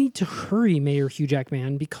really need to hurry, Mayor Hugh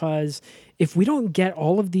Jackman, because if we don't get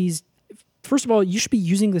all of these, first of all, you should be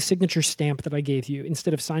using the signature stamp that I gave you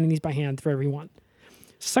instead of signing these by hand for everyone.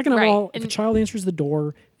 Second of Right, all, if a and- child answers the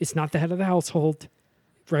door, it's not the head of the household.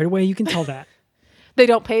 Right away, you can tell that. They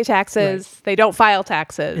don't pay taxes. Right. They don't file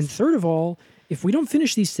taxes. And third of all, if we don't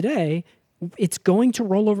finish these today, it's going to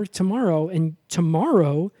roll over tomorrow, and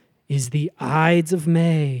tomorrow is the Ides of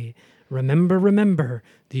May. Remember,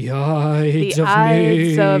 the Ides the of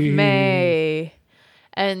Ides May. of May.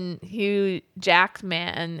 And Hugh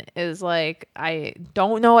Jackman is like, I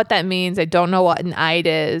don't know what that means. I don't know what an Ide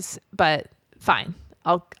is, but fine.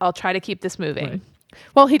 I'll try to keep this moving. Right.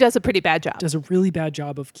 Well, he does a pretty bad job. Does a really bad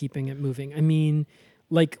job of keeping it moving. I mean,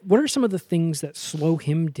 like, what are some of the things that slow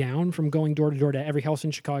him down from going door to door to every house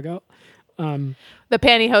in Chicago? The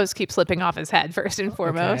pantyhose keeps slipping off his head, first and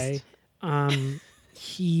foremost. Okay.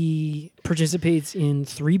 He participates in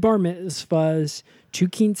 3 bar mitzvahs, 2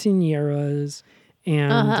 quinceañeras,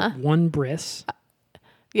 and 1 bris.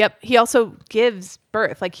 Yep. He also gives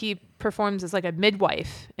birth. Like, he performs as like a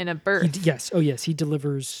midwife in a birth. Yes. Oh, yes. He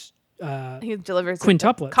delivers He delivers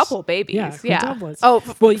quintuplets. a couple babies. Yeah, quintuplets. Oh,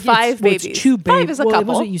 Well, 5 babies. It's 2 babies. 5 is a Well, it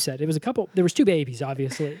couple. was what you said. It was a couple. There was 2 babies,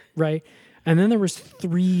 obviously, right? And then there was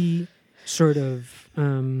 3 sort of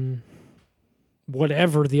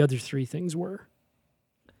whatever the other 3 things were.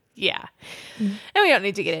 Yeah. And we don't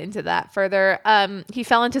need to get into that further. He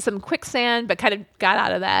fell into some quicksand, but kind of got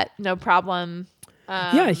out of that. No problem.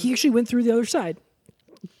 Yeah, he actually went through the other side.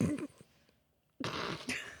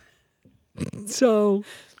 So,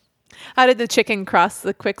 How did the chicken cross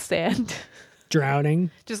the quicksand? drowning.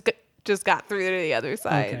 just got through to the other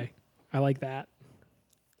side. Okay. I like that.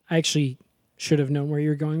 I actually should have known where you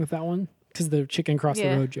were going with that one because the chicken cross the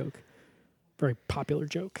Yeah. road joke. Very popular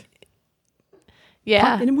joke.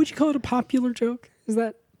 Yeah. And would you call it a popular joke? Is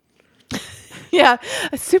that? Yeah.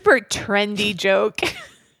 A super trendy joke.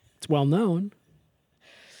 It's well known.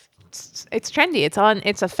 It's trendy.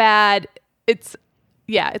 It's a fad. It's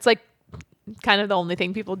like kind of the only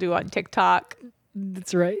thing people do on TikTok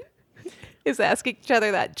That's right. is asking each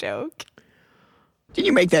other that joke. Did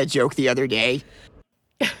you make that joke the other day?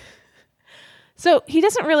 So he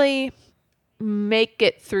doesn't really make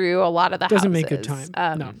it through a lot of the Doesn't houses. make good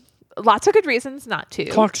time. No. Lots of good reasons not to.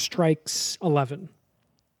 Clock strikes 11.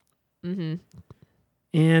 Mm-hmm.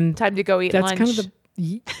 And Time to go eat that's lunch. kind of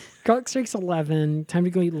the clock strikes 11. Time to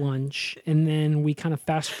go eat lunch, and then we kind of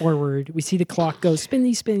fast forward. We see the clock go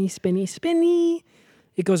spinny, spinny, spinny, spinny.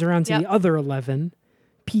 It goes around to Yep. the other 11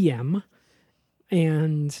 p.m.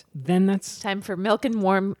 And then that's Time for milk and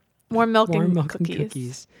warm milk, warm and, milk cookies. and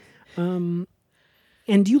cookies.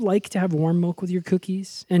 And do you like to have warm milk with your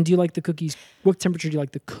cookies? And do you like the cookies? What temperature do you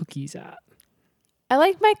like the cookies at? I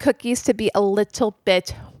like my cookies to be a little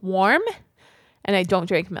bit warm, and I don't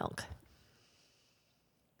drink milk.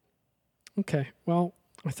 Okay. Well,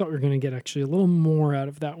 I thought we were going to get actually a little more out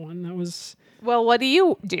of that one. That was Well, what do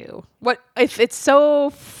you do? What if it's so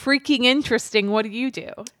freaking interesting? What do you do?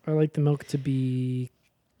 I like the milk to be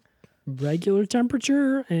regular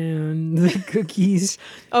temperature and the cookies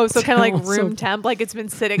Oh, so kind of like Also- room temp, like it's been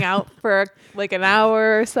sitting out for like an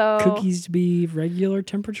hour or so. cookies to be regular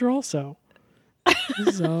temperature also.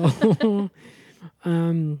 So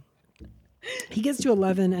he gets to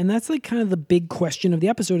 11, and that's like kind of the big question of the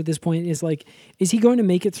episode at this point is like, is he going to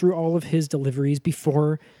make it through all of his deliveries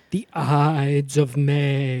before the Ides of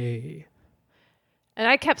May? And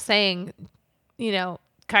I kept saying,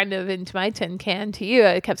 kind of into my tin can to you,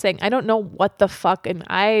 I kept saying, I don't know what the fuck an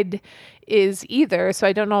Ide is either. So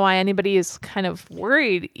I don't know why anybody is kind of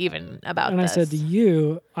worried even about And this. I said to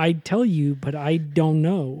you, I'd tell you, but I don't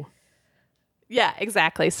know. Yeah,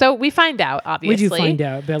 exactly. So we find out, obviously. We do find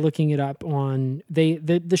out by looking it up on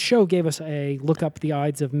the show gave us a look up the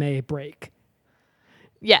Ides of May break.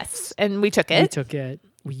 Yes, and we took We it. took it,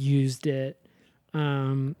 we used it,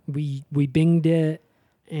 we binged it,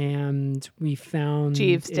 and we found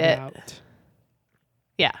Jeevesed it. out.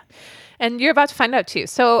 Yeah. And you're about to find out too.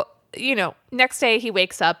 So, next day he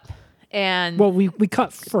wakes up and Well, we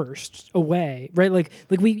cut first away, right? Like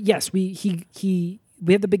we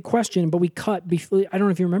had the big question, but we cut before. I don't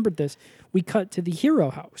know if you remembered this. We cut to the hero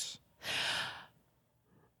house.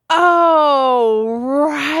 oh,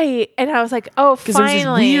 right. And I was like, oh, Because finally. there's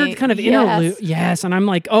this weird kind of Yes. interlude. Yes. And I'm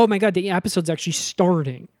like, oh my God, the episode's actually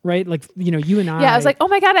starting, right? Like, you and I. Yeah, I was like, oh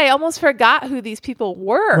my God, I almost forgot who these people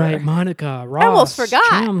were. right, Monica, Ross, almost forgot.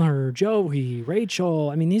 Chandler, Joey, Rachel.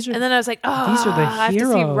 I mean, these are, And then I was like, oh, These are the I have to see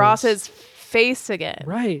heroes. Ross's face again.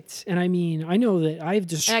 right. And I mean, I know that I've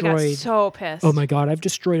And I got destroyed, so pissed. oh my God, I've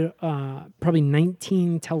destroyed probably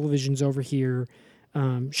 19 televisions over here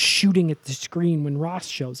shooting at the screen when Ross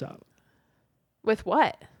shows up. With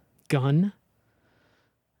what? Gun.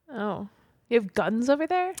 Oh. You have guns over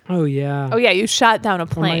there? Oh, yeah. Oh, yeah, you shot down a On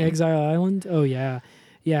my plane. exile island? Oh, yeah.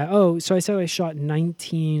 Yeah. Oh, so I said I shot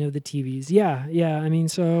 19 of the TVs. Yeah. Yeah. I mean,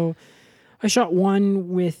 so I shot one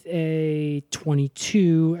with a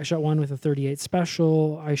 22. I shot one with a 38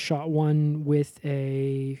 special. I shot one with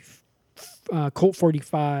a Colt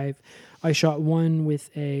 45. I shot one with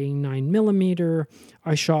a 9mm.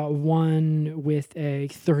 I shot one with a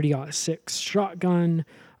 30-06 shotgun.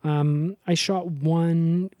 I shot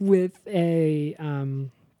one with a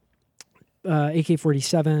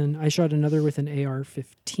AK-47. I shot another with an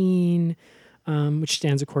AR-15, which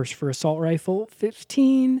stands, of course, for Assault Rifle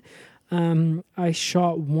 15. I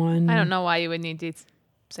shot one. I don't know why you would need to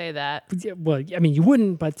say that. Yeah, well, I mean, you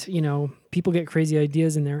wouldn't, but, people get crazy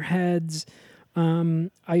ideas in their heads.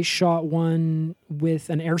 I shot one with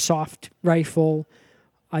an airsoft rifle.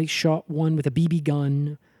 I shot one with a BB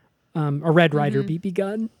gun, a Red Ryder BB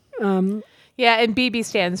gun. Yeah, and BB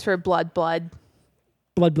stands for Blood.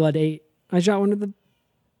 Blood 8. I shot one with a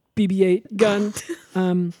BB-8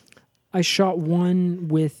 gun. I shot one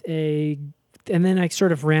with and then I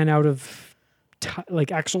sort of ran out of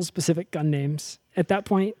actual specific gun names at that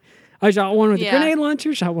point. I shot one with a grenade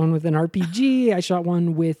launcher, shot one with an RPG, I shot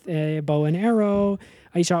one with a bow and arrow,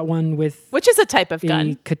 I shot one with... Which is a type of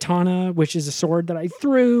gun. Katana, which is a sword that I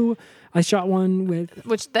threw. I shot one with...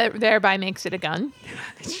 Which thereby makes it a gun.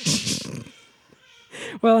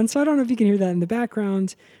 Well, and so I don't know if you can hear that in the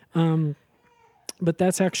background, but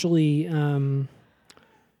that's actually...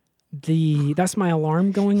 that's my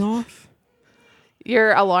alarm going off.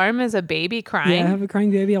 Your alarm is a baby crying? Yeah, I have a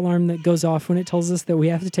crying baby alarm that goes off when it tells us that we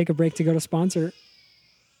have to take a break to go to sponsor.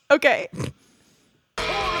 Okay.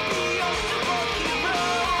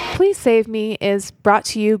 Please Save Me is brought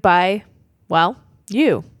to you by, well,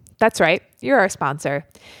 you. That's right. You're our sponsor.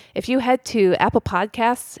 If you head to Apple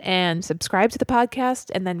Podcasts and subscribe to the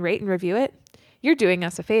podcast and then rate and review it, you're doing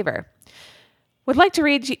us a favor. Would like to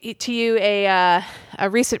read to you a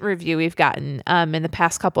recent review we've gotten in the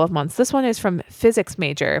past couple of months. This one is from Physics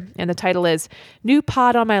Major, and the title is New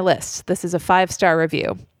Pod on My List. This is a 5-star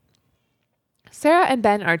review. Sarah and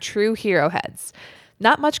Ben are true hero heads.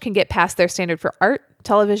 Not much can get past their standard for art,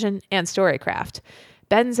 television, and storycraft.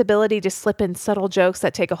 Ben's ability to slip in subtle jokes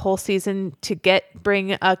that take a whole season to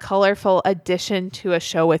bring a colorful addition to a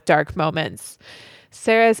show with dark moments.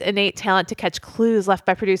 Sarah's innate talent to catch clues left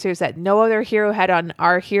by producers that no other hero head on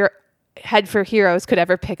our Head for Heroes could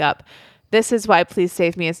ever pick up. This is why Please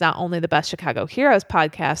Save Me is not only the best Chicago Heroes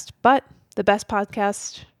podcast, but the best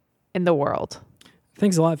podcast in the world.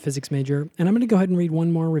 Thanks a lot, Physics Major. And I'm going to go ahead and read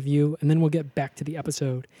one more review, and then we'll get back to the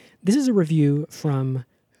episode. This is a review from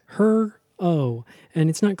Her O, and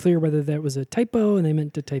it's not clear whether that was a typo and they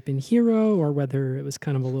meant to type in hero, or whether it was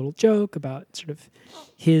kind of a little joke about sort of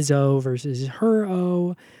his O versus her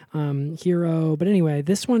O, hero. But anyway,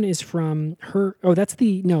 this one is from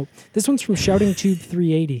this one's from Shouting Tube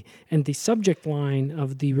 380, and the subject line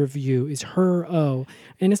of the review is Her O,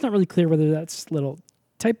 and it's not really clear whether that's little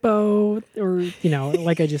typo or,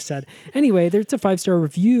 like I just said. Anyway, there's a 5-star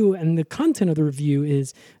review, and the content of the review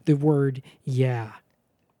is the word yeah.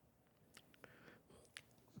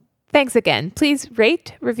 Thanks again. Please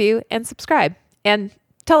rate, review, and subscribe. And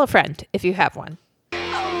tell a friend if you have one.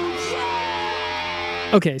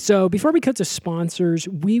 Okay, so before we cut to sponsors,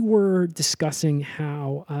 we were discussing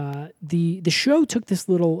how the show took this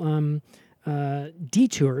little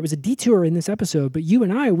detour. It was a detour in this episode, but you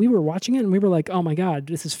and we were watching it and we were like, oh my God,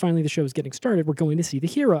 this is finally the show's getting started. We're going to see the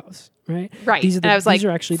heroes, right? Right. These are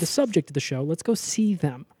actually the subject of the show. Let's go see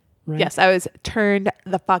them, right? Yes, I was turned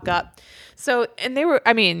the fuck up. So, and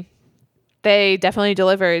they definitely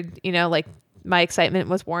delivered, my excitement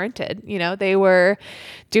was warranted. They were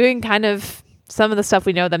doing kind of some of the stuff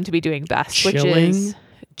we know them to be doing best, which is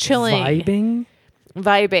chilling,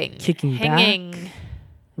 vibing, kicking hanging, back,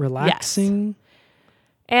 relaxing. Yes.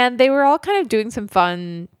 And they were all kind of doing some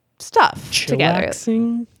fun stuff together.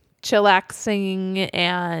 Chillaxing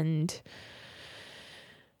and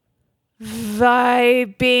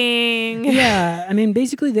vibing. Yeah,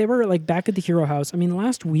 basically they were back at the hero house.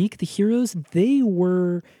 Last week the heroes, they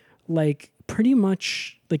were pretty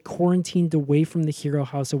much quarantined away from the hero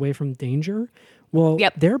house, away from danger. Well,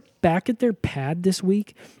 They're back at their pad this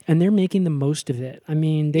week, and they're making the most of it.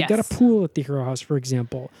 They've got a pool at the hero house, for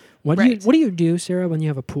example. What do you do, Sarah, when you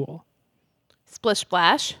have a pool? Splish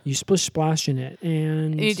splash. You splish splash in it,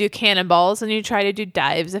 and you do cannonballs, and you try to do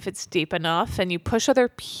dives if it's deep enough, and you push other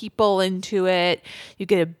people into it. You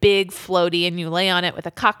get a big floaty, and you lay on it with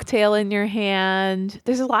a cocktail in your hand.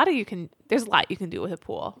 There's a lot you can do with a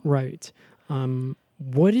pool. Right.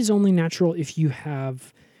 What is only natural if you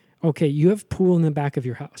have pool in the back of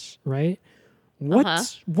your house, right?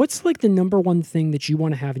 What's the number one thing that you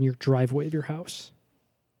want to have in your driveway of your house?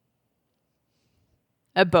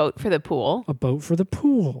 A boat for the pool. A boat for the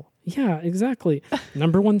pool. Yeah, exactly.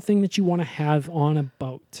 Number one thing that you want to have on a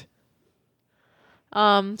boat.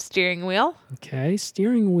 Steering wheel. Okay,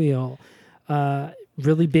 steering wheel.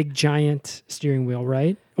 Really big, giant steering wheel,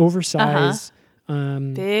 right? Oversized.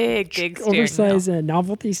 Big steering Oversized wheel.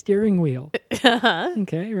 novelty steering wheel.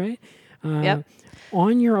 Okay, right? Yep.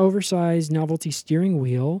 On your oversized novelty steering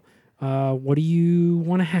wheel, what do you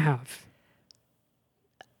want to have?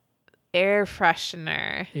 Air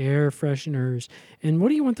freshener. Air fresheners. And what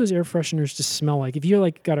do you want those air fresheners to smell like? If you're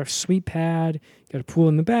like got a sweet pad, got a pool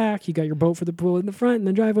in the back, you got your boat for the pool in the front, in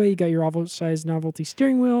the driveway, you got your oversized novelty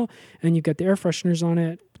steering wheel, and you've got the air fresheners on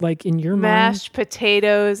it, like in your Mashed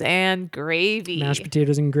potatoes and gravy. mashed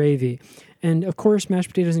potatoes and gravy. And of course, mashed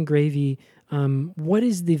potatoes and gravy. What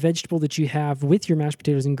is the vegetable that you have with your mashed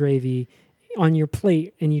potatoes and gravy on your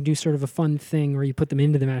plate, and you do sort of a fun thing where you put them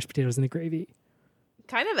into the mashed potatoes and the gravy?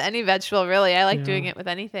 Kind of any vegetable, really. I like doing it with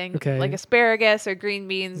anything. Okay. Like asparagus or green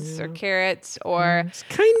beans or carrots or...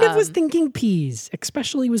 Kind of was thinking peas,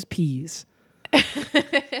 especially was peas.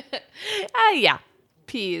 yeah,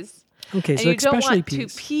 peas. Okay, And so you don't especially want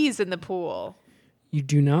peas. two peas in the pool. You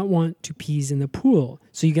do not want to peas in the pool.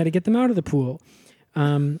 So you got to get them out of the pool.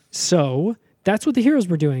 So that's what the heroes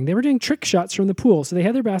were doing. They were doing trick shots from the pool. So they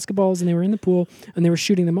had their basketballs and they were in the pool and they were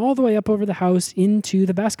shooting them all the way up over the house into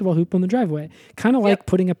the basketball hoop on the driveway. Kind of like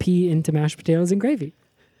putting a pea into mashed potatoes and gravy.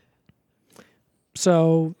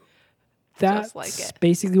 So that's like it.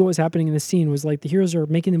 basically what was happening in the scene was like the heroes are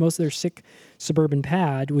making the most of their sick suburban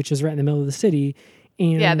pad, which is right in the middle of the city.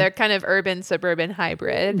 And Yeah, they're kind of urban-suburban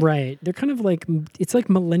hybrid. right. They're kind of like, it's like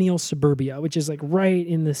millennial suburbia, which is like right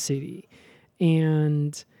in the city.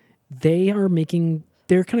 And they're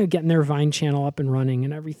kind of getting their Vine channel up and running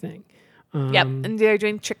and everything. Yep, and they're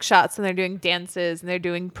doing trick shots and they're doing dances and they're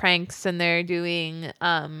doing pranks and they're doing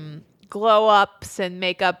glow-ups and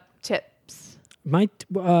makeup tips. I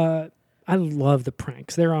love the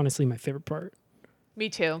pranks. They're honestly my favorite part. Me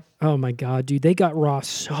too. Oh my God, dude. They got Ross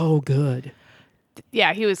so good.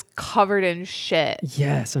 Yeah, he was covered in shit.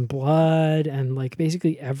 Yes, and blood and like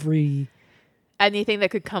basically Anything that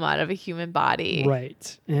could come out of a human body.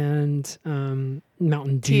 right. And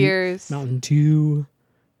Mountain Dew. Tears. Mountain Dew,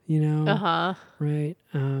 you know. Uh-huh. Right.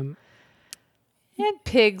 And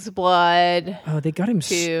pig's blood. Oh, they got him.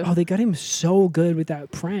 Too. They got him so good with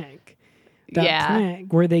that prank. That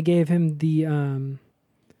prank where they gave him they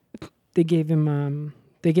gave him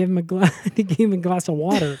a glass. They gave him a glass of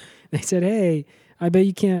water. They said, "Hey, I bet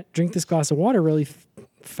you can't drink this glass of water really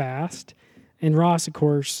fast." And Ross, of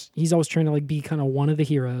course, he's always trying to like be kind of one of the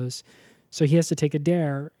heroes, so he has to take a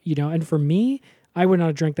dare, you know. And for me, I would not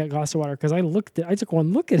have drank that glass of water because I took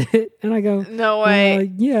one look at it and I go, No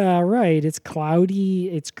way. yeah, right. It's cloudy.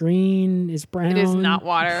 It's green. It's brown. It is not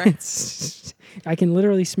water. I can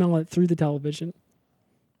literally smell it through the television.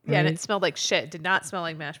 Yeah, and right? it smelled like shit. Did not smell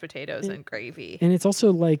like mashed potatoes and gravy. And it's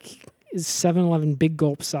also like 7-Eleven big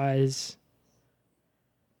gulp size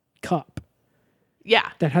cup Yeah.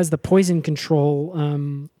 that has the poison control.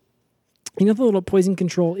 You know the little poison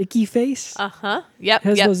control icky face? Uh-huh. Yep.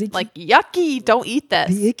 Has Yep. those icky- Like, yucky. Don't eat this.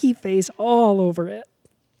 The icky face all over it.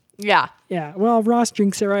 Yeah. Yeah. Well, Ross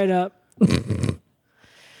drinks it right up.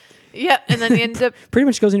 Yep. And then he ends up... Pretty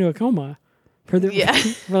much goes into a coma for the Yeah.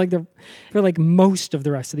 for like most of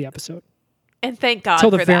the rest of the episode And thank God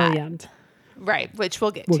till for the very that. end. Right. Which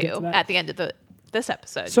we'll get We'll to get to that. at the end of this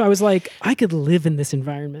episode. So I was like, I could live in this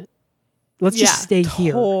environment. Let's just stay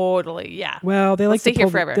here. Totally. Yeah. Well, they like stay to here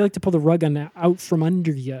pull forever. they like to pull the rug out from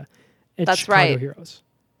under you. That's Chicago right. Heroes.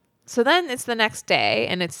 So then it's the next day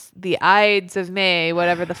and it's the Ides of May,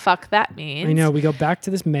 whatever the fuck that means. I know. We go back to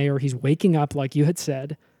this mayor. He's waking up, like you had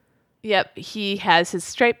said. Yep. He has his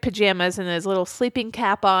striped pajamas and his little sleeping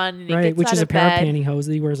cap on. And he Right, gets which out is a of pair bed. of pantyhose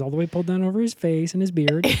that he wears all the way pulled down over his face and his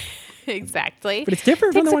beard. Exactly. But it's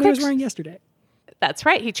different from Takes the a one he was quick wearing yesterday. That's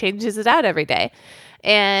right. He changes it out every day.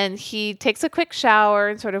 And he takes a quick shower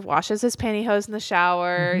and sort of washes his pantyhose in the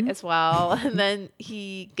shower Mm-hmm. as well. And then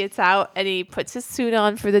he gets out and he puts his suit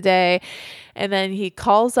on for the day. And then he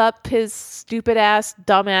calls up his stupid ass,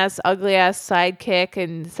 dumbass, ugly ass sidekick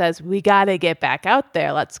and says, "We got to get back out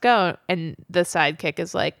there. Let's go." And the sidekick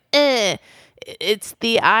is like, "It's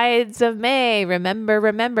the Ides of May.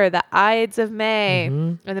 Remember the Ides of May."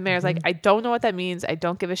 Mm-hmm. And the mayor's like, "I don't know what that means. I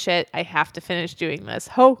don't give a shit. I have to finish doing this.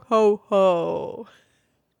 Ho, ho, ho."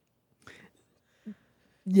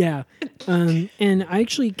 Yeah. And I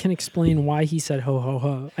actually can explain why he said ho, ho,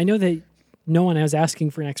 ho. I know that no one was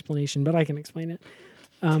asking for an explanation, but I can explain it.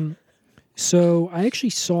 So I actually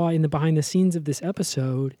saw in the behind the scenes of this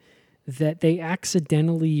episode that they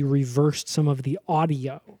accidentally reversed some of the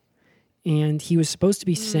audio. and he was supposed to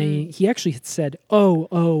be saying, he actually had said, oh,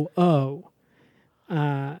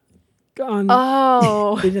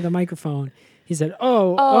 into the microphone. He said,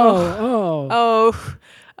 Oh.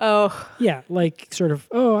 Yeah, like sort of,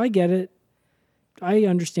 oh, I get it. I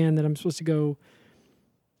understand that I'm supposed to go,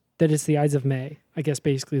 that it's the Ides of May, I guess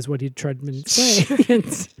basically is what he tried to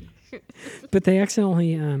say. But they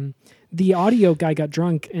accidentally, the audio guy got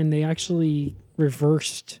drunk and they actually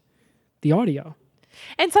reversed the audio.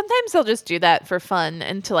 And sometimes they'll just do that for fun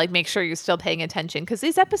and to like make sure you're still paying attention because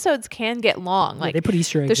these episodes can get long. Like they put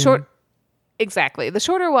Easter eggs the short. in. Exactly. The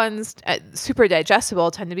shorter ones, super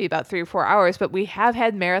digestible, tend to be about 3 or 4 hours, but we have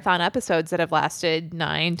had marathon episodes that have lasted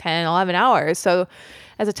 9, 10, 11 hours. So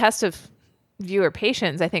as a test of viewer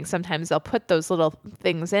patience, I think sometimes they'll put those little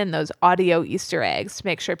things in, those audio Easter eggs, to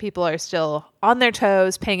make sure people are still on their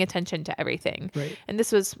toes, paying attention to everything. Right. And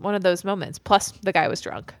this was one of those moments. Plus, the guy was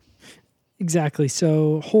drunk. Exactly.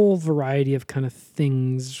 So a whole variety of kind of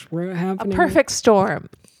things were happening. A perfect storm.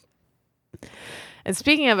 And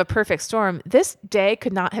speaking of a perfect storm, this day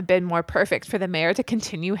could not have been more perfect for the mayor to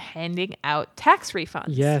continue handing out tax refunds.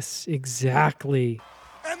 Yes, exactly.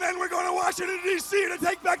 And then we're going to Washington, D.C. to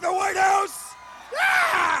take back the White House.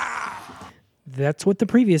 Ah! That's what the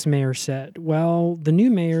previous mayor said. Well, the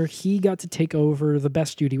new mayor, he got to take over the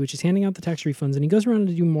best duty, which is handing out the tax refunds, and he goes around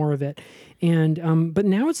to do more of it. And but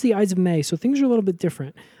now it's the Ides of May, so things are a little bit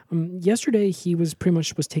different. Yesterday, he was pretty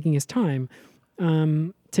much taking his time.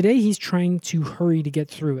 Today, he's trying to hurry to get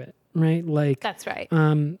through it, right? Like That's right.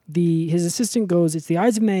 His assistant goes, it's the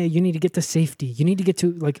Ides of May. You need to get to safety. You need to get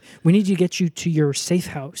to, like, we need to get you to your safe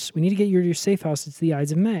house. We need to get you to your safe house. It's the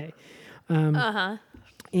Ides of May.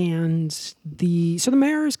 And so the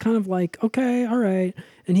mayor is kind of like, okay, all right.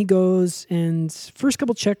 And he goes, and first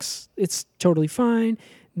couple checks, it's totally fine.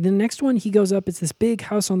 The next one, he goes up, it's this big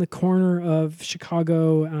house on the corner of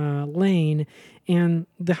Chicago Lane. And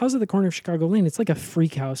the house at the corner of Chicago Lane, it's like a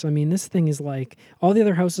freak house. I mean, this thing is like, all the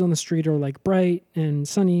other houses on the street are like bright and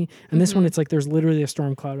sunny. And this one, it's like there's literally a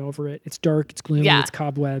storm cloud over it. It's dark, it's gloomy, it's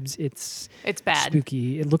cobwebs, it's bad.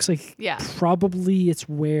 spooky. It looks like Yeah. probably it's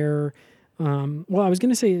where, well, I was going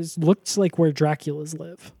to say it looks like where Draculas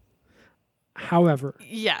live. However,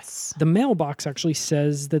 Yes. the mailbox actually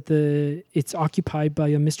says that it's occupied by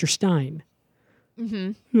a Mr. Stein.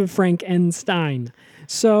 Frank N. Stein.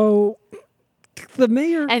 So the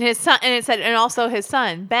mayor... And his son, and it said, and also his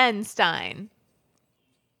son, Ben Stein.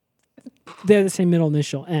 They have the same middle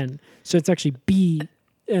initial, N. So it's actually B.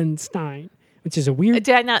 N. Stein, which is a weird...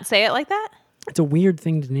 Did I not say it like that? It's a weird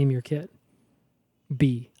thing to name your kid.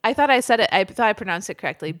 B. I thought I said it. I thought I pronounced it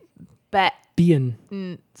correctly.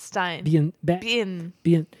 Bien. Stein. Bien. Bien.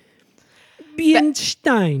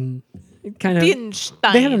 Bienstein. Kind of.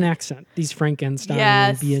 Bienstein. They had an accent. These Frankenstein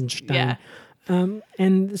and Bienstein. Yeah.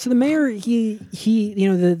 And so the mayor, he,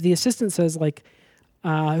 the assistant says like,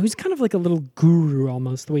 who's kind of like a little guru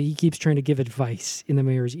almost, the way he keeps trying to give advice in the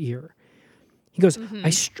mayor's ear. He goes,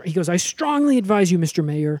 I strongly advise you, Mr.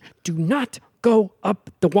 Mayor, do not go up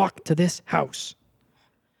the walk to this house.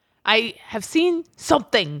 I have seen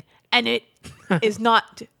something, and it is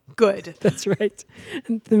not good. That's right.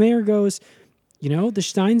 And the mayor goes, the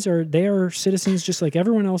Steins they are citizens just like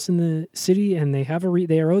everyone else in the city, and they have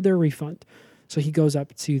they are owed their refund. So he goes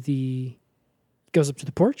up to the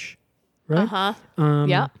porch, right?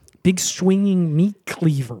 Yeah. Big swinging meat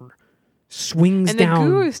cleaver swings down. And the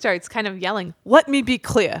guru starts kind of yelling, "Let me be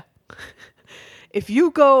clear. If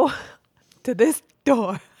you go to this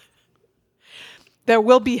door, there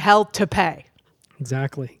will be hell to pay."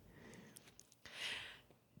 Exactly.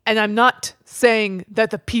 And I'm not saying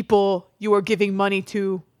that the people you are giving money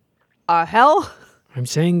to are hell. I'm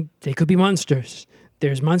saying they could be monsters.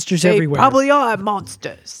 There's monsters They everywhere. probably are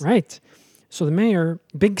monsters. Right. So the mayor,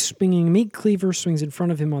 big swinging meat cleaver, swings in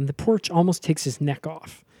front of him on the porch, almost takes his neck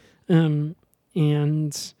off. Or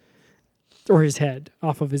his head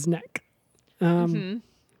off of his neck. Depends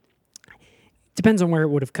on where it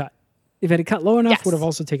would have cut. If it had cut low enough, Yes. would have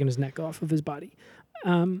also taken his neck off of his body.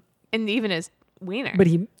 And even his wiener. But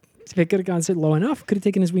if it could have gone low enough, could have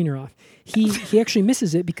taken his wiener off. He actually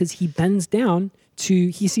misses it because he bends down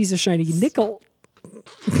he sees a shiny nickel.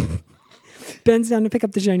 Bends down to pick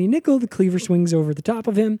up the shiny nickel. The cleaver swings over the top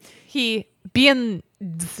of him. He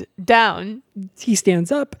bends down. He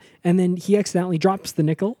stands up, and then he accidentally drops the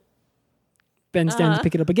nickel. Bends down to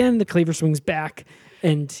pick it up again. The cleaver swings back,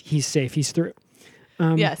 and he's safe. He's through.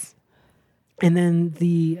 Yes. And then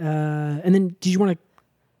did you want to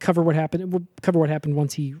cover what happened? We'll cover what happened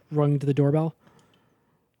once he rung to the doorbell.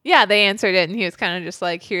 Yeah, they answered it, and he was kind of just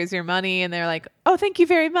like, "Here's your money," and they're like, "Oh, thank you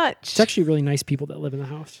very much." It's actually really nice people that live in the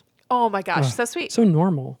house. Oh my gosh, so sweet. So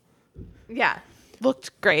normal. Yeah.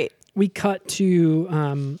 Looked great. We cut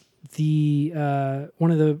to the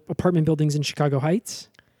one of the apartment buildings in Chicago Heights.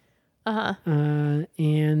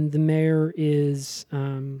 And the mayor is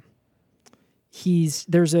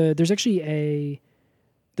there's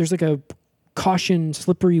like a caution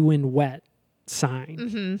slippery when wet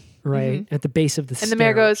sign right at the base of the stairs. And the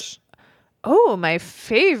mayor goes, "Oh, my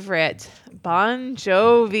favorite Bon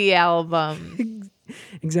Jovi album."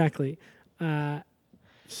 Exactly.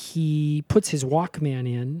 He puts his Walkman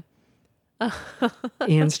in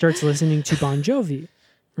and starts listening to Bon Jovi.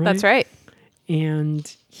 Right? That's right.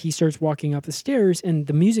 And he starts walking up the stairs, and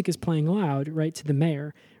the music is playing loud, right, to the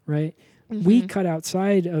mayor, right? We cut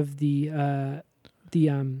outside of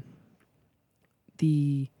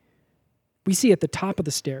we see at the top of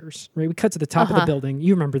the stairs, right? We cut to the top of the building.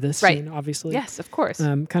 You remember this scene, obviously. Yes, of course.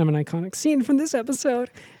 Kind of an iconic scene from this episode.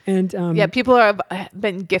 And yeah, people have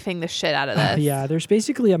been gifting the shit out of this. yeah, there's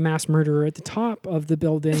basically a mass murderer at the top of the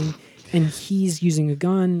building, and he's using a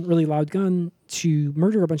gun, really loud gun, to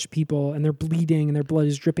murder a bunch of people, and they're bleeding, and their blood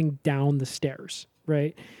is dripping down the stairs,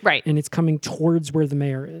 right? Right. And it's coming towards where the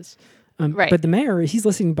mayor is. Right. But the mayor, he's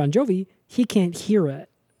listening to Bon Jovi. He can't hear it.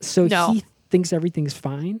 So he thinks everything's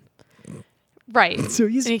fine. Right. So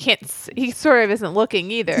and he sort of isn't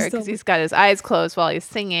looking either because he's got his eyes closed while he's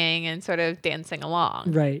singing and sort of dancing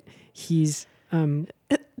along. Right. He's, and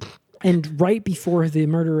right before the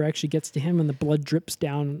murderer actually gets to him and the blood drips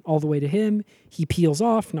down all the way to him, he peels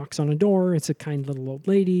off, knocks on a door. It's a kind little old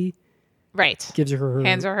lady. Right. Gives her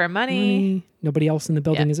hands her money. Nobody else in the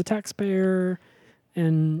building is a taxpayer.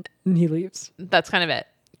 And he leaves. That's kind of it.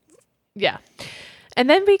 Yeah. And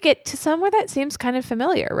then we get to somewhere that seems kind of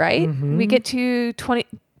familiar, right? We get to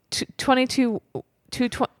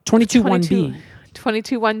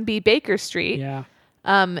 22-1B Baker Street. Yeah.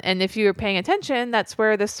 And if you were paying attention, that's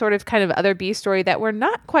where this sort of kind of other B story that we're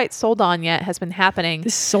not quite sold on yet has been happening.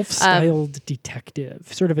 This self-styled detective,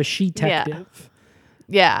 sort of a she-tective.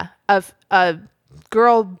 Yeah. Of a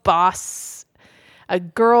girl boss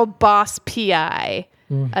PI,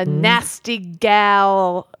 a nasty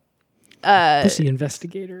gal, pussy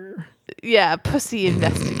investigator. Yeah, pussy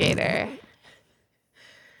investigator.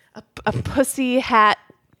 A pussy hat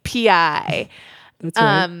PI. That's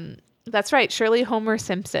right. That's right. Shirley Homer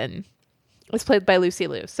Simpson was played by Lucy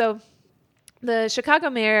Liu. So the Chicago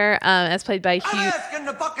mayor, as played by Hugh. I'm asking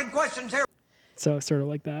the fucking questions here. So sort of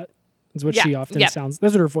like that is what she often sounds.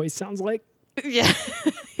 That's what her voice sounds like. Yeah,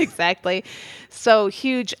 exactly. So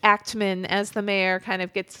Hugh Jackman as the mayor kind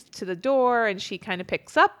of gets to the door and she kind of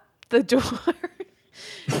picks up the door,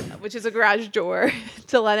 which is a garage door,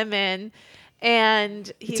 to let him in.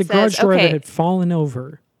 And he says, it's a garage door that had fallen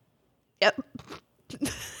over. Yep.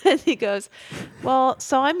 And he goes, well,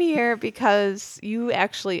 so I'm here because you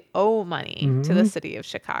actually owe money to the city of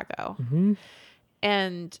Chicago.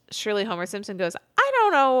 And Shirley Homer Simpson goes, I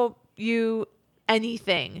don't owe you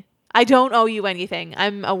anything. I don't owe you anything.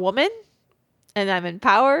 I'm a woman and I'm in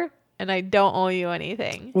power and I don't owe you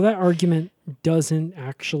anything. Well, that argument doesn't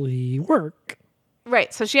actually work.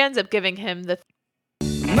 Right. So she ends up giving him the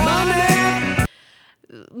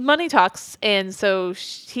money talks. And so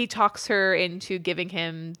he talks her into giving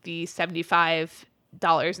him the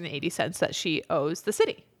 $75.80 that she owes the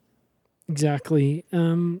city. Exactly.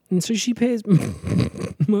 And so she pays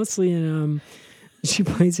mostly in, she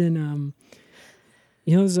plays in,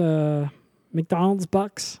 you know, those McDonald's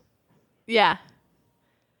bucks? Yeah.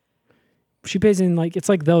 She pays in it's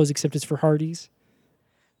like those, except it's for Hardee's.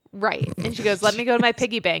 Right. And she goes, let me go to my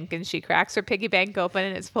piggy bank. And she cracks her piggy bank open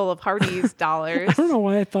and it's full of Hardee's dollars. I don't know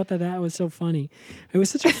why I thought that was so funny. It was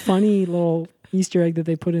such a funny little Easter egg that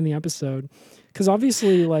they put in the episode. Because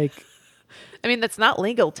obviously, I mean, that's not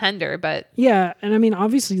legal tender, but... Yeah. And I mean,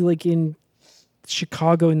 obviously, in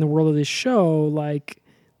Chicago, in the world of this show,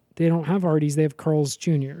 they don't have Hardee's, they have Carl's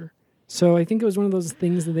Jr. So I think it was one of those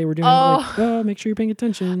things that they were doing, make sure you're paying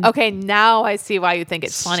attention. Okay, now I see why you think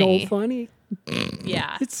it's funny. So funny.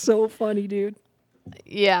 Yeah. It's so funny, dude.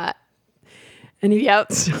 Yeah. And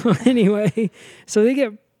yep. So anyway, so they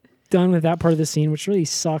get done with that part of the scene, which really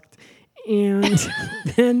sucked. And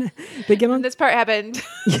then they get on. This part happened.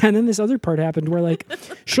 Yeah, and then this other part happened where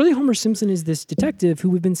Shirley Homer Simpson is this detective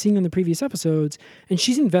who we've been seeing on the previous episodes, and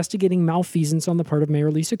she's investigating malfeasance on the part of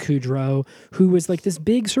Mayor Lisa Kudrow, who was this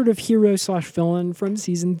big sort of hero/villain from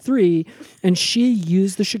season 3, and she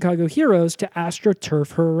used the Chicago heroes to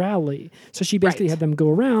astroturf her rally. So she basically had them go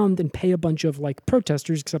around and pay a bunch of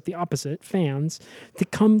protesters, except the opposite, fans, to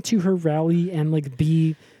come to her rally and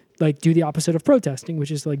be do the opposite of protesting,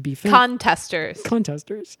 which is be contesters.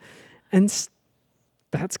 And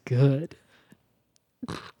that's good.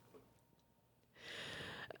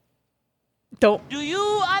 Don't. Do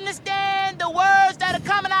you understand the words that are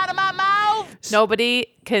coming out of my mouth? Nobody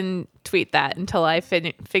can tweet that until I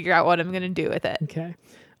figure out what I'm going to do with it. Okay.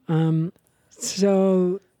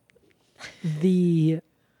 So the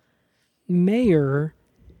mayor,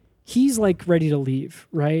 he's like ready to leave,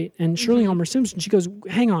 right? And Shirley Homer Simpson, she goes,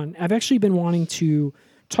 hang on, I've actually been wanting to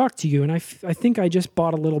talk to you, and I think I just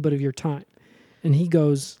bought a little bit of your time. And he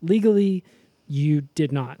goes, legally, you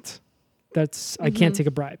did not. I can't take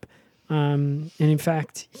a bribe. And in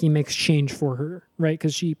fact, he makes change for her, right?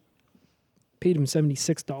 Because she paid him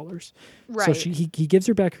 $76. Right. So he gives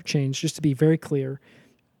her back her change, just to be very clear.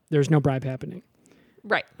 There's no bribe happening.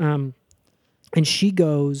 Right. And she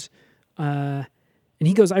goes, and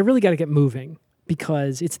he goes, I really got to get moving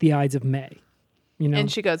because it's the Ides of May. You know?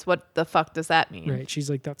 And she goes, what the fuck does that mean? Right. She's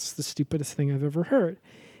like, that's the stupidest thing I've ever heard,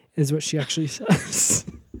 is what she actually says.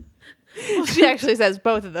 Well, she actually says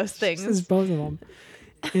both of those things. She says both of them.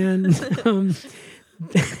 And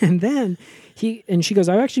and then she goes,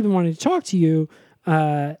 I've actually been wanting to talk to you.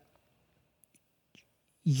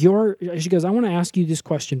 She goes, I want to ask you this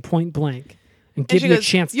question point blank and give you a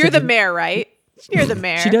chance. You're the mayor, right? You're the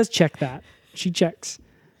mayor. She does check that. She checks.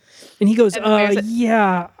 And he goes,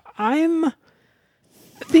 yeah, I'm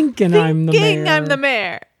thinking I'm the mayor. I'm the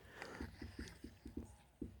mayor.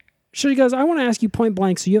 She goes, I want to ask you point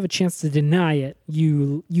blank so you have a chance to deny it,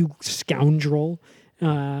 you scoundrel.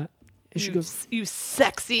 She goes, you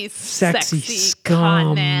sexy scum.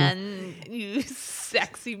 con man. You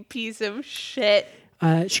sexy piece of shit.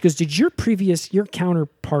 She goes, did your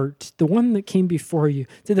counterpart, the one that came before you,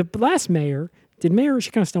 did the last mayor, she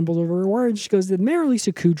kind of stumbled over her words. She goes, did Mayor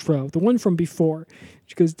Lisa Kudrow, the one from before,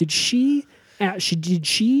 she goes, did she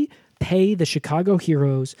pay the Chicago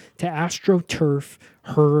Heroes to AstroTurf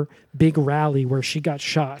her big rally where she got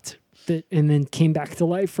shot and then came back to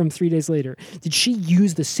life from 3 days later? Did she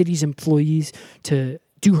use the city's employees to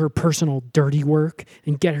do her personal dirty work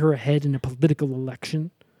and get her ahead in a political election?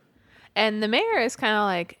 And the mayor is kind of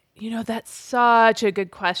like, that's such a good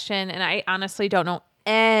question. And I honestly don't know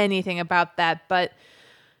anything about that. But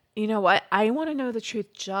you know what? I want to know the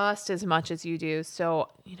truth just as much as you do. So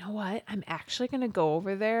you know what? I'm actually going to go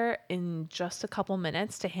over there in just a couple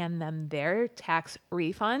minutes to hand them their tax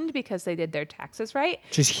refund because they did their taxes right.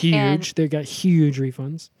 Which is huge. They got huge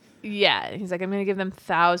refunds. Yeah. He's like, I'm going to give them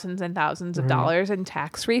thousands and thousands of dollars in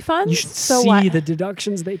tax refunds. You should see the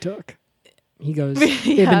deductions they took. He goes,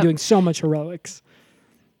 they've been doing so much heroics.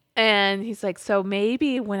 And he's like, so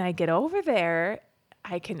maybe when I get over there,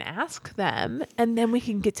 I can ask them and then we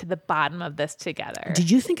can get to the bottom of this together.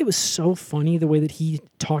 Did you think it was so funny the way that he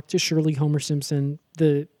talked to Shirley Homer Simpson,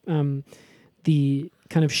 the kind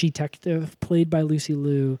of she-detective played by Lucy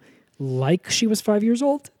Liu, like she was 5 years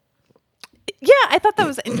old? Yeah, I thought that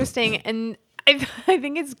was interesting. And I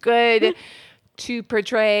think it's good to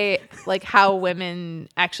portray like how women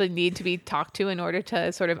actually need to be talked to in order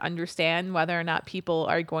to sort of understand whether or not people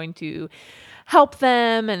are going to help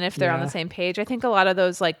them and if they're on the same page. I think a lot of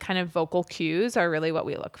those like kind of vocal cues are really what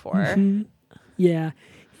we look for. Mm-hmm. Yeah.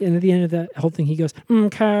 And at the end of that whole thing, he goes,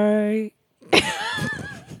 okay.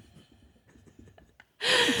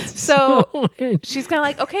 So she's kind of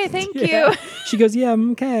like, okay, thank you. She goes, yeah,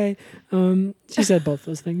 I'm okay. She said both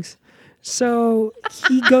those things. So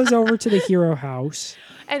he goes over to the hero house.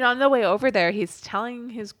 And on the way over there, he's telling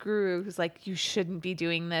his guru, who's like, you shouldn't be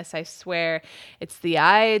doing this. I swear. It's the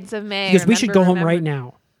Ides of May. Because we should go home right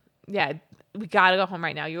now. Yeah, we got to go home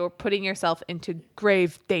right now. You're putting yourself into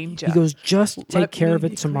grave danger. He goes, just take care of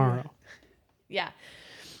it tomorrow. Yeah.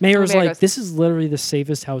 Mayor's like, this is literally the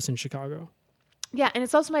safest house in Chicago. Yeah, and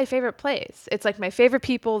it's also my favorite place. It's like my favorite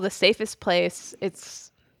people, the safest place. It's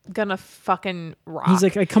gonna fucking rock. He's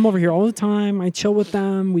like, I come over here all the time. I chill with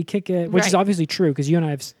them. We kick it, which is obviously true because you and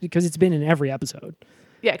I because it's been in every episode.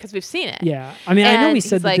 Yeah, because we've seen it. Yeah, I mean, I know we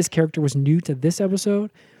said that this character was new to this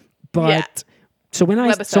episode, but so when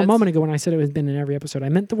a moment ago when I said it has been in every episode, I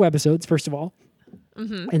meant the webisodes first of all,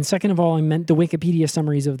 and second of all, I meant the Wikipedia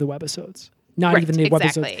summaries of the webisodes, not even the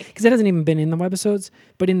webisodes, because it hasn't even been in the webisodes,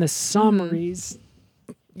 but in the summaries,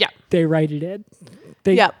 they write it in.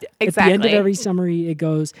 At the end of every summary, it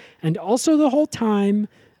goes, and also the whole time,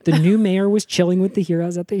 the new mayor was chilling with the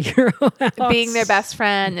heroes at the hero house. Being their best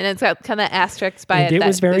friend, and it's got kind of asterisks by it. It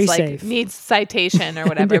was very safe. Needs citation or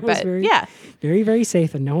whatever, but very, very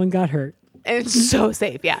safe, and no one got hurt. And it's so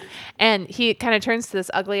safe, yeah. And he kind of turns to this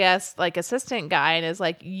ugly ass like assistant guy and is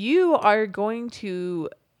like, you are going to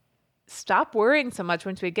stop worrying so much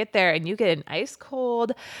once we get there and you get an ice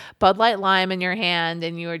cold Bud Light Lime in your hand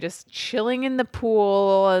and you are just chilling in the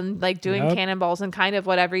pool and like doing cannonballs and kind of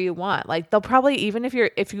whatever you want. Like they'll probably, even if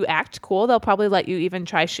you act cool, they'll probably let you even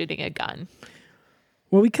try shooting a gun.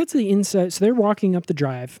 Well, we cut to the inside. So they're walking up the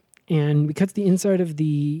drive, and we cut to the inside of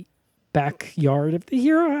the backyard of the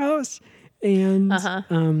hero house. And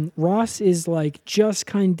Ross is like just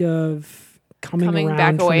kind of coming around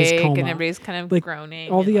back from awake, his coma. and everybody's kind of Like,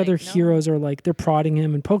 groaning. all and the like, other no. heroes are like, they're prodding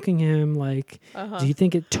him and poking him. Like, do you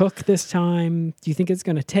think it took this time? Do you think it's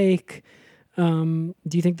going to take? Do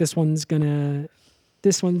you think this one's going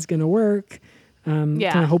to work? Kind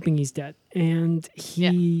of hoping he's dead. And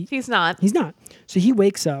He's not. he's not. So he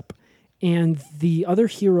wakes up, and the other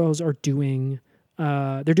heroes are doing,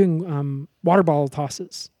 they're doing water bottle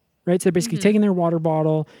tosses, right? So they're basically taking their water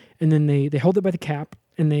bottle, and then they hold it by the cap,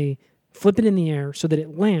 and they flip it in the air so that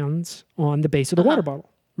it lands on the base of the water bottle,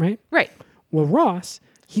 right? Right. Well, Ross,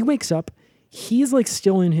 he wakes up. He's like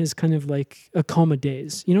still in his kind of like a coma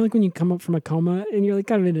daze. You know, like when you come up from a coma and you're like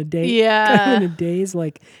kind of in a daze. Yeah. Kind of in a daze,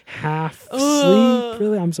 like half sleep.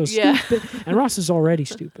 Really, I'm so stupid. And Ross is already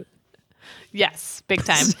stupid. Yes, big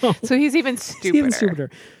time. So- So he's even stupider. Even stupider.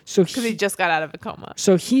 So Because he just got out of a coma.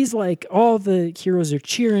 So he's like, all the heroes are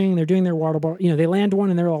cheering. They're doing their water bottle. You know, they land one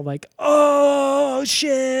and they're all like, oh,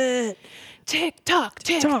 shit. Tick tock,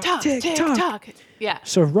 tick Tock, tock, tick, tick tock. tock. Yeah.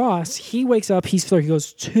 So Ross, he wakes up. He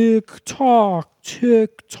goes, tick tock,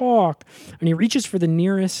 and he reaches for the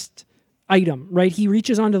nearest item. Right? He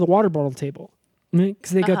reaches onto the water bottle table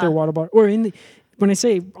because they got their water bottle, or in the. When I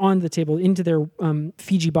say on the table, into their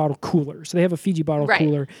Fiji bottle cooler. So they have a Fiji bottle Right.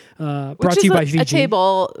 cooler brought Which to you is by Fiji. a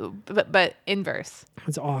table, but inverse.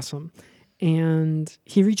 It's awesome. And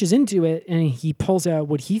he reaches into it and he pulls out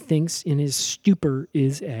what he thinks in his stupor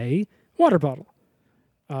is a water bottle.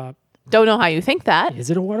 Don't know how you think that.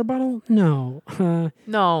 Is it a water bottle? No.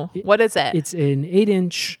 No. What is it? It's an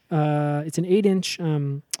 8-inch. It's an 8-inch.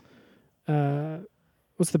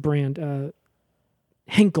 What's the brand?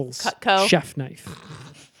 Henkel's Cutco? chef knife.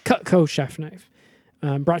 Cutco chef knife.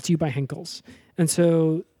 Brought to you by Henkel's. And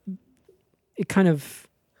so it kind of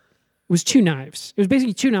was two knives. It was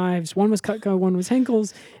basically two knives. One was Cutco, one was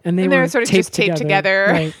Henkel's, and they were sort of taped just taped together.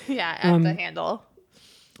 Right. Yeah, at the handle.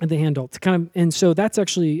 At the handle to kind of, and so that's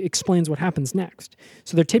actually explains what happens next.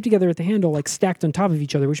 So they're taped together at the handle, like stacked on top of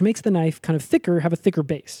each other, which makes the knife kind of thicker, have a thicker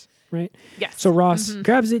base, right? Yes. So Ross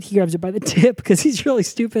grabs it. He grabs it by the tip because he's really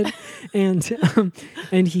stupid, and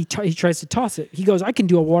he tries to toss it. He goes, "I can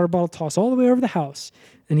do a water bottle toss all the way over the house,"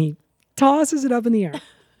 and he tosses it up in the air.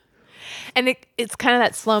 And it's kind of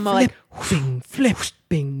that slow-mo, like, Bing, flip,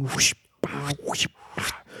 bing, whoosh, bow, whoosh,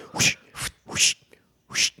 whoosh, whoosh,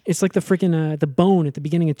 whoosh. It's like the freaking the bone at the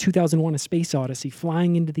beginning of 2001: A Space Odyssey,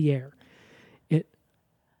 flying into the air.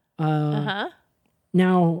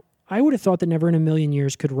 Now, I would have thought that never in a million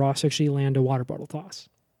years could Ross actually land a water bottle toss.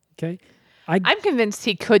 Okay, I'm convinced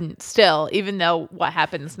he couldn't still, even though what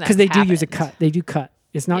happens next because they do use a happened. cut. They do cut.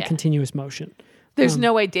 It's not Yeah. continuous motion. There's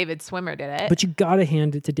no way David Swimmer did it. But you gotta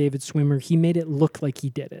hand it to David Swimmer. He made it look like he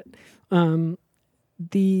did it. And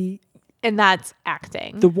that's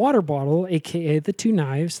acting. The water bottle, aka the two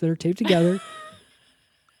knives that are taped together,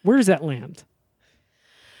 where does that land?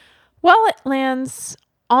 Well, it lands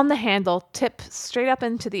on the handle, tip straight up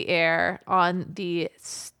into the air on the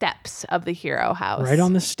steps of the hero house. Right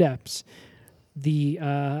on the steps.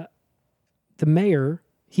 The mayor,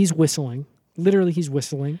 he's whistling. Literally, he's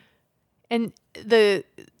whistling. And the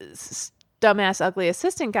dumbass, ugly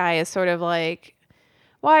assistant guy is sort of like,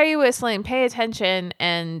 why are you whistling? Pay attention.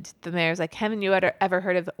 And the mayor's like, haven't you ever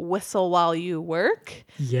heard of whistle while you work?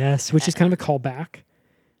 Yes, which is kind of a callback.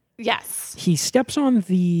 Yes. He steps on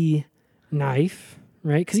the knife,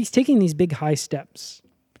 right? Because he's taking these big high steps.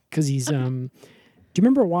 Because he's, do you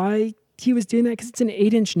remember why he was doing that? Because it's an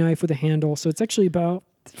 8-inch knife with a handle. So it's actually about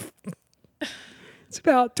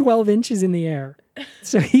 12 inches in the air.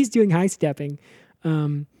 So he's doing high stepping.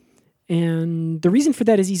 And the reason for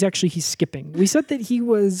that is he's skipping. We said that he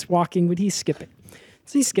was walking, but he's skipping.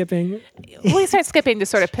 So he's skipping. Well, he starts skipping to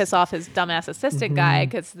sort of piss off his dumbass assistant guy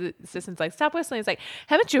because the assistant's like, stop whistling. He's like,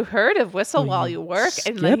 haven't you heard of whistle while you work?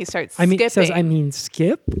 And then he starts skipping. Says,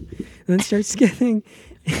 skip. And then starts skipping.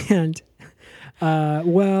 And,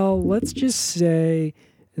 well, let's just say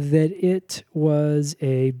that it was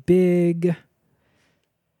a big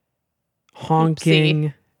honking.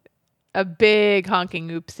 Oopsie. A big honking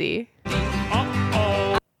oopsie.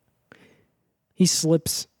 He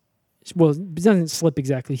slips. Well, it doesn't slip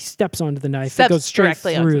exactly. He steps onto the knife. Steps It goes straight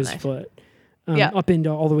directly onto through the his knife. foot, Yeah. up into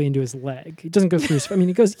all the way into his leg. It doesn't go through his. I mean,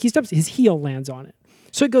 it goes. He steps. His heel lands on it,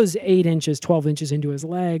 so it goes 8 inches, 12 inches into his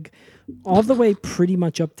leg, all the way pretty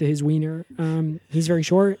much up to his wiener. He's very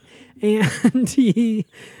short, and he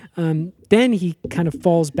then he kind of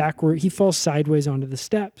falls backward. He falls sideways onto the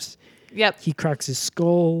steps. Yep. He cracks his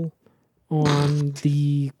skull on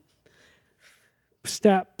the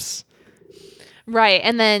steps. Right.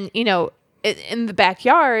 And then, in the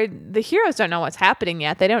backyard, the heroes don't know what's happening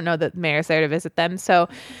yet. They don't know that the mayor's there to visit them. So,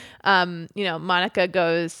 Monica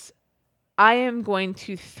goes, I am going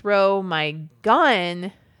to throw my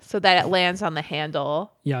gun so that it lands on the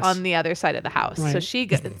handle on the other side of the house. Right. So she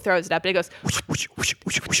throws it up and it goes,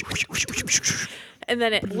 and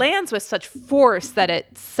then it lands with such force that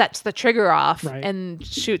it sets the trigger off and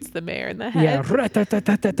shoots the mayor in the head. Yeah,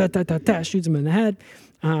 shoots him in the head.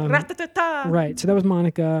 Right. So that was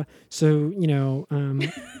Monica. So,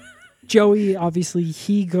 Joey, obviously,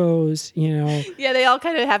 he goes, Yeah, they all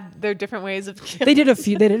kind of have their different ways of killing. They did a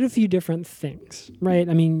few different things, right?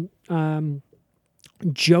 I mean,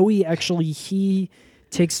 Joey actually, he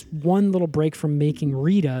takes one little break from making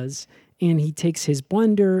Ritas, and he takes his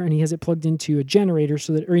blender and he has it plugged into a generator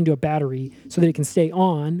or into a battery so that it can stay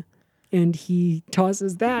on, and he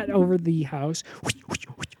tosses that over the house.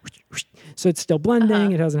 So it's still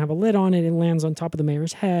blending. It doesn't have a lid on it. It lands on top of the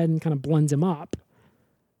mayor's head and kind of blends him up.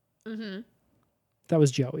 Mm-hmm. That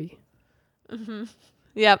was Joey. Mm-hmm.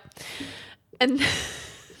 Yep. And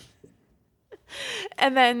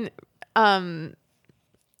then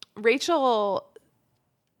Rachel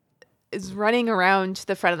is running around to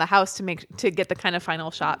the front of the house to get the kind of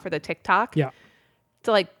final shot for the TikTok. Yeah.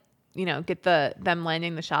 To get them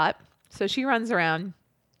landing the shot. So she runs around,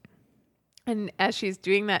 and as she's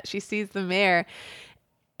doing that, she sees the mayor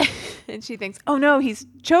and she thinks, oh no, he's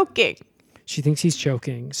choking. She thinks he's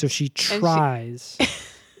choking. So she tries.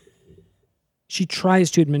 She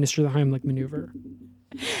tries to administer the Heimlich maneuver.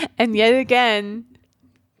 And yet again,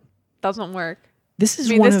 doesn't work. This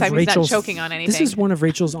is one of Rachel's, he's not choking on anything. This is one of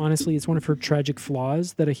Rachel's, honestly, it's one of her tragic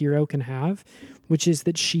flaws that a hero can have, which is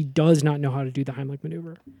that she does not know how to do the Heimlich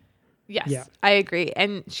maneuver. Yes, I agree.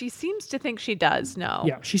 And she seems to think she does know.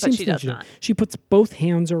 Yeah, she does not. She puts both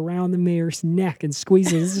hands around the mayor's neck and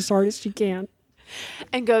squeezes as hard as she can.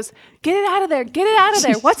 And goes, get it out of there. Get it out of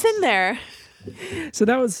there. What's in there? So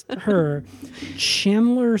that was her.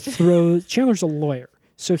 Chandler's a lawyer.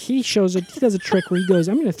 So he does a trick where he goes,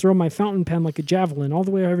 I'm going to throw my fountain pen like a javelin all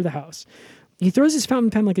the way over the house. He throws his fountain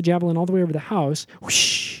pen like a javelin all the way over the house.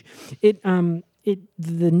 Whoosh. The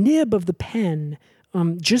nib of the pen,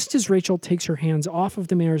 just as Rachel takes her hands off of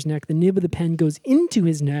the mayor's neck, the nib of the pen goes into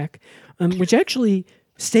his neck, which actually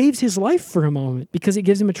saves his life for a moment because it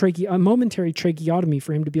gives him a momentary tracheotomy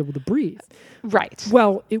for him to be able to breathe. Right.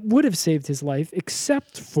 Well, it would have saved his life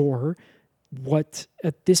except for what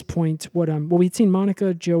at this point, we'd seen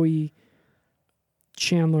Monica, Joey,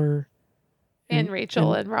 Chandler, and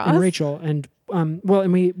Rachel and Ross. And Rachel and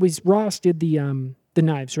Ross did the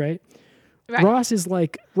knives, right? Right. Ross is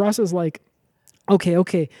like,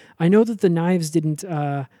 okay. I know that the knives didn't.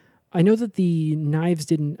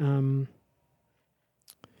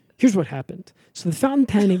 Here's what happened. So the fountain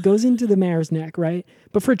pen, it goes into the mayor's neck, right?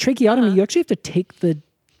 But for a tracheotomy, you actually have to take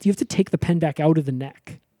the pen back out of the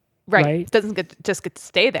neck. Right. It doesn't just get to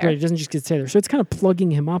stay there. Right. It doesn't just get to stay there. So it's kind of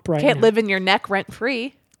plugging him up right now. Can't live in your neck rent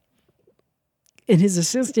free. And his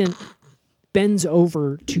assistant bends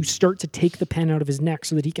over to start to take the pen out of his neck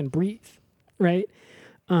so that he can breathe. Right.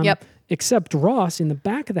 Yep. Except Ross in the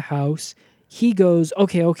back of the house, he goes,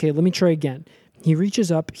 okay, let me try again. He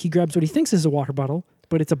reaches up, he grabs what he thinks is a water bottle,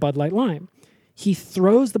 but it's a Bud Light Lime. He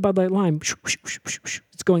throws the Bud Light Lime.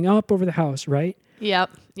 It's going up over the house, right?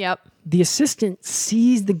 Yep. The assistant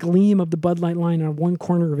sees the gleam of the Bud Light Lime on one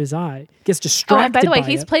corner of his eye, gets distracted. Oh, and by the way,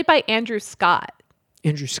 he's played by Andrew Scott.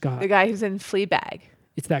 Andrew Scott. The guy who's in Fleabag.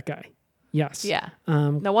 It's that guy. Yes. Yeah.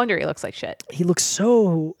 No wonder he looks like shit. He looks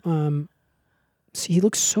so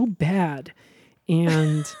bad.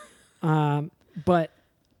 And but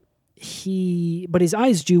his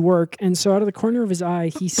eyes do work, and so out of the corner of his eye,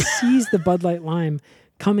 he sees the Bud Light Lime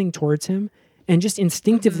coming towards him, and just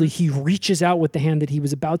instinctively he reaches out with the hand that he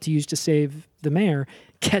was about to use to save the mayor,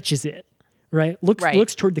 catches it, right?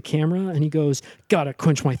 Looks toward the camera, and he goes, "Gotta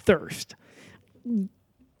quench my thirst."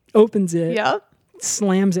 Opens it,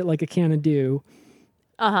 slams it like a can of dew,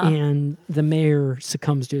 and the mayor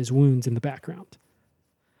succumbs to his wounds in the background.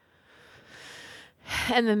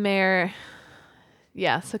 And the mayor,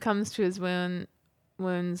 succumbs to his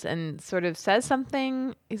wounds and sort of says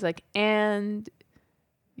something. He's like, and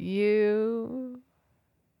you.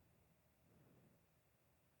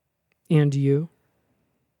 And you.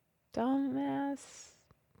 Dumbass.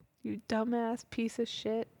 You dumbass piece of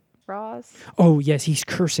shit, Ross. Oh, yes, he's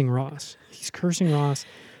cursing Ross.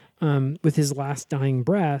 With his last dying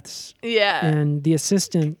breaths. Yeah. And the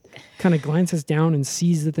assistant kind of glances down and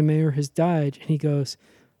sees that the mayor has died. And he goes,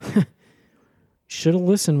 should have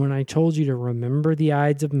listened when I told you to remember the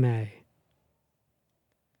Ides of May.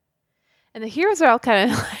 And the heroes are all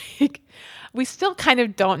kind of like, we still kind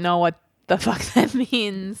of don't know what the fuck that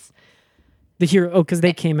means. The hero, because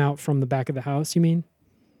they came out from the back of the house, you mean?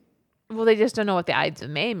 Well, they just don't know what the Ides of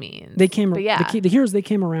May means. They came, but yeah. the heroes, they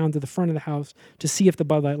came around to the front of the house to see if the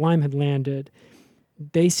Bud Light Lime had landed.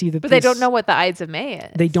 They see that, but they don't know what the Ides of May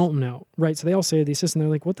is. They don't know, right? So they all say to the assistant, they're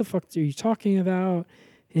like, "What the fuck are you talking about?"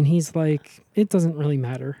 And he's like, "It doesn't really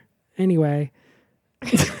matter." Anyway,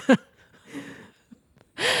 bye.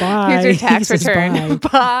 Here's your tax He says return. bye.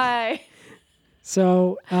 Bye.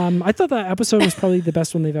 So I thought that episode was probably the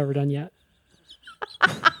best one they've ever done yet.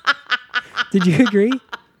 Did you agree?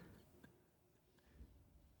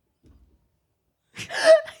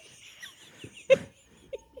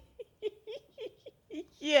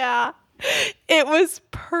 Yeah. It was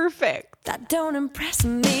perfect. That don't impress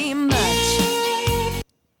me much.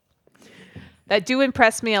 That do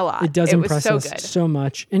impress me a lot. It does impress was so us good. so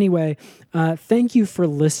much. Anyway, thank you for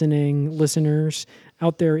listening, listeners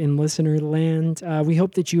out there in listener land. We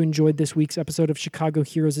hope that you enjoyed this week's episode of Chicago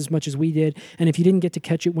Heroes as much as we did. And if you didn't get to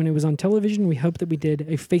catch it when it was on television, we hope that we did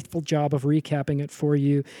a faithful job of recapping it for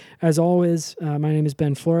you. As always, my name is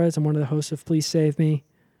Ben Flores. I'm one of the hosts of Please Save Me.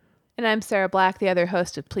 And I'm Sarah Black, the other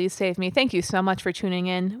host of Please Save Me. Thank you so much for tuning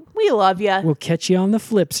in. We love you. We'll catch you on the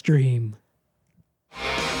flip stream.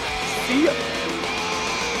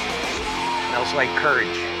 Smells like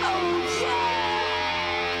courage.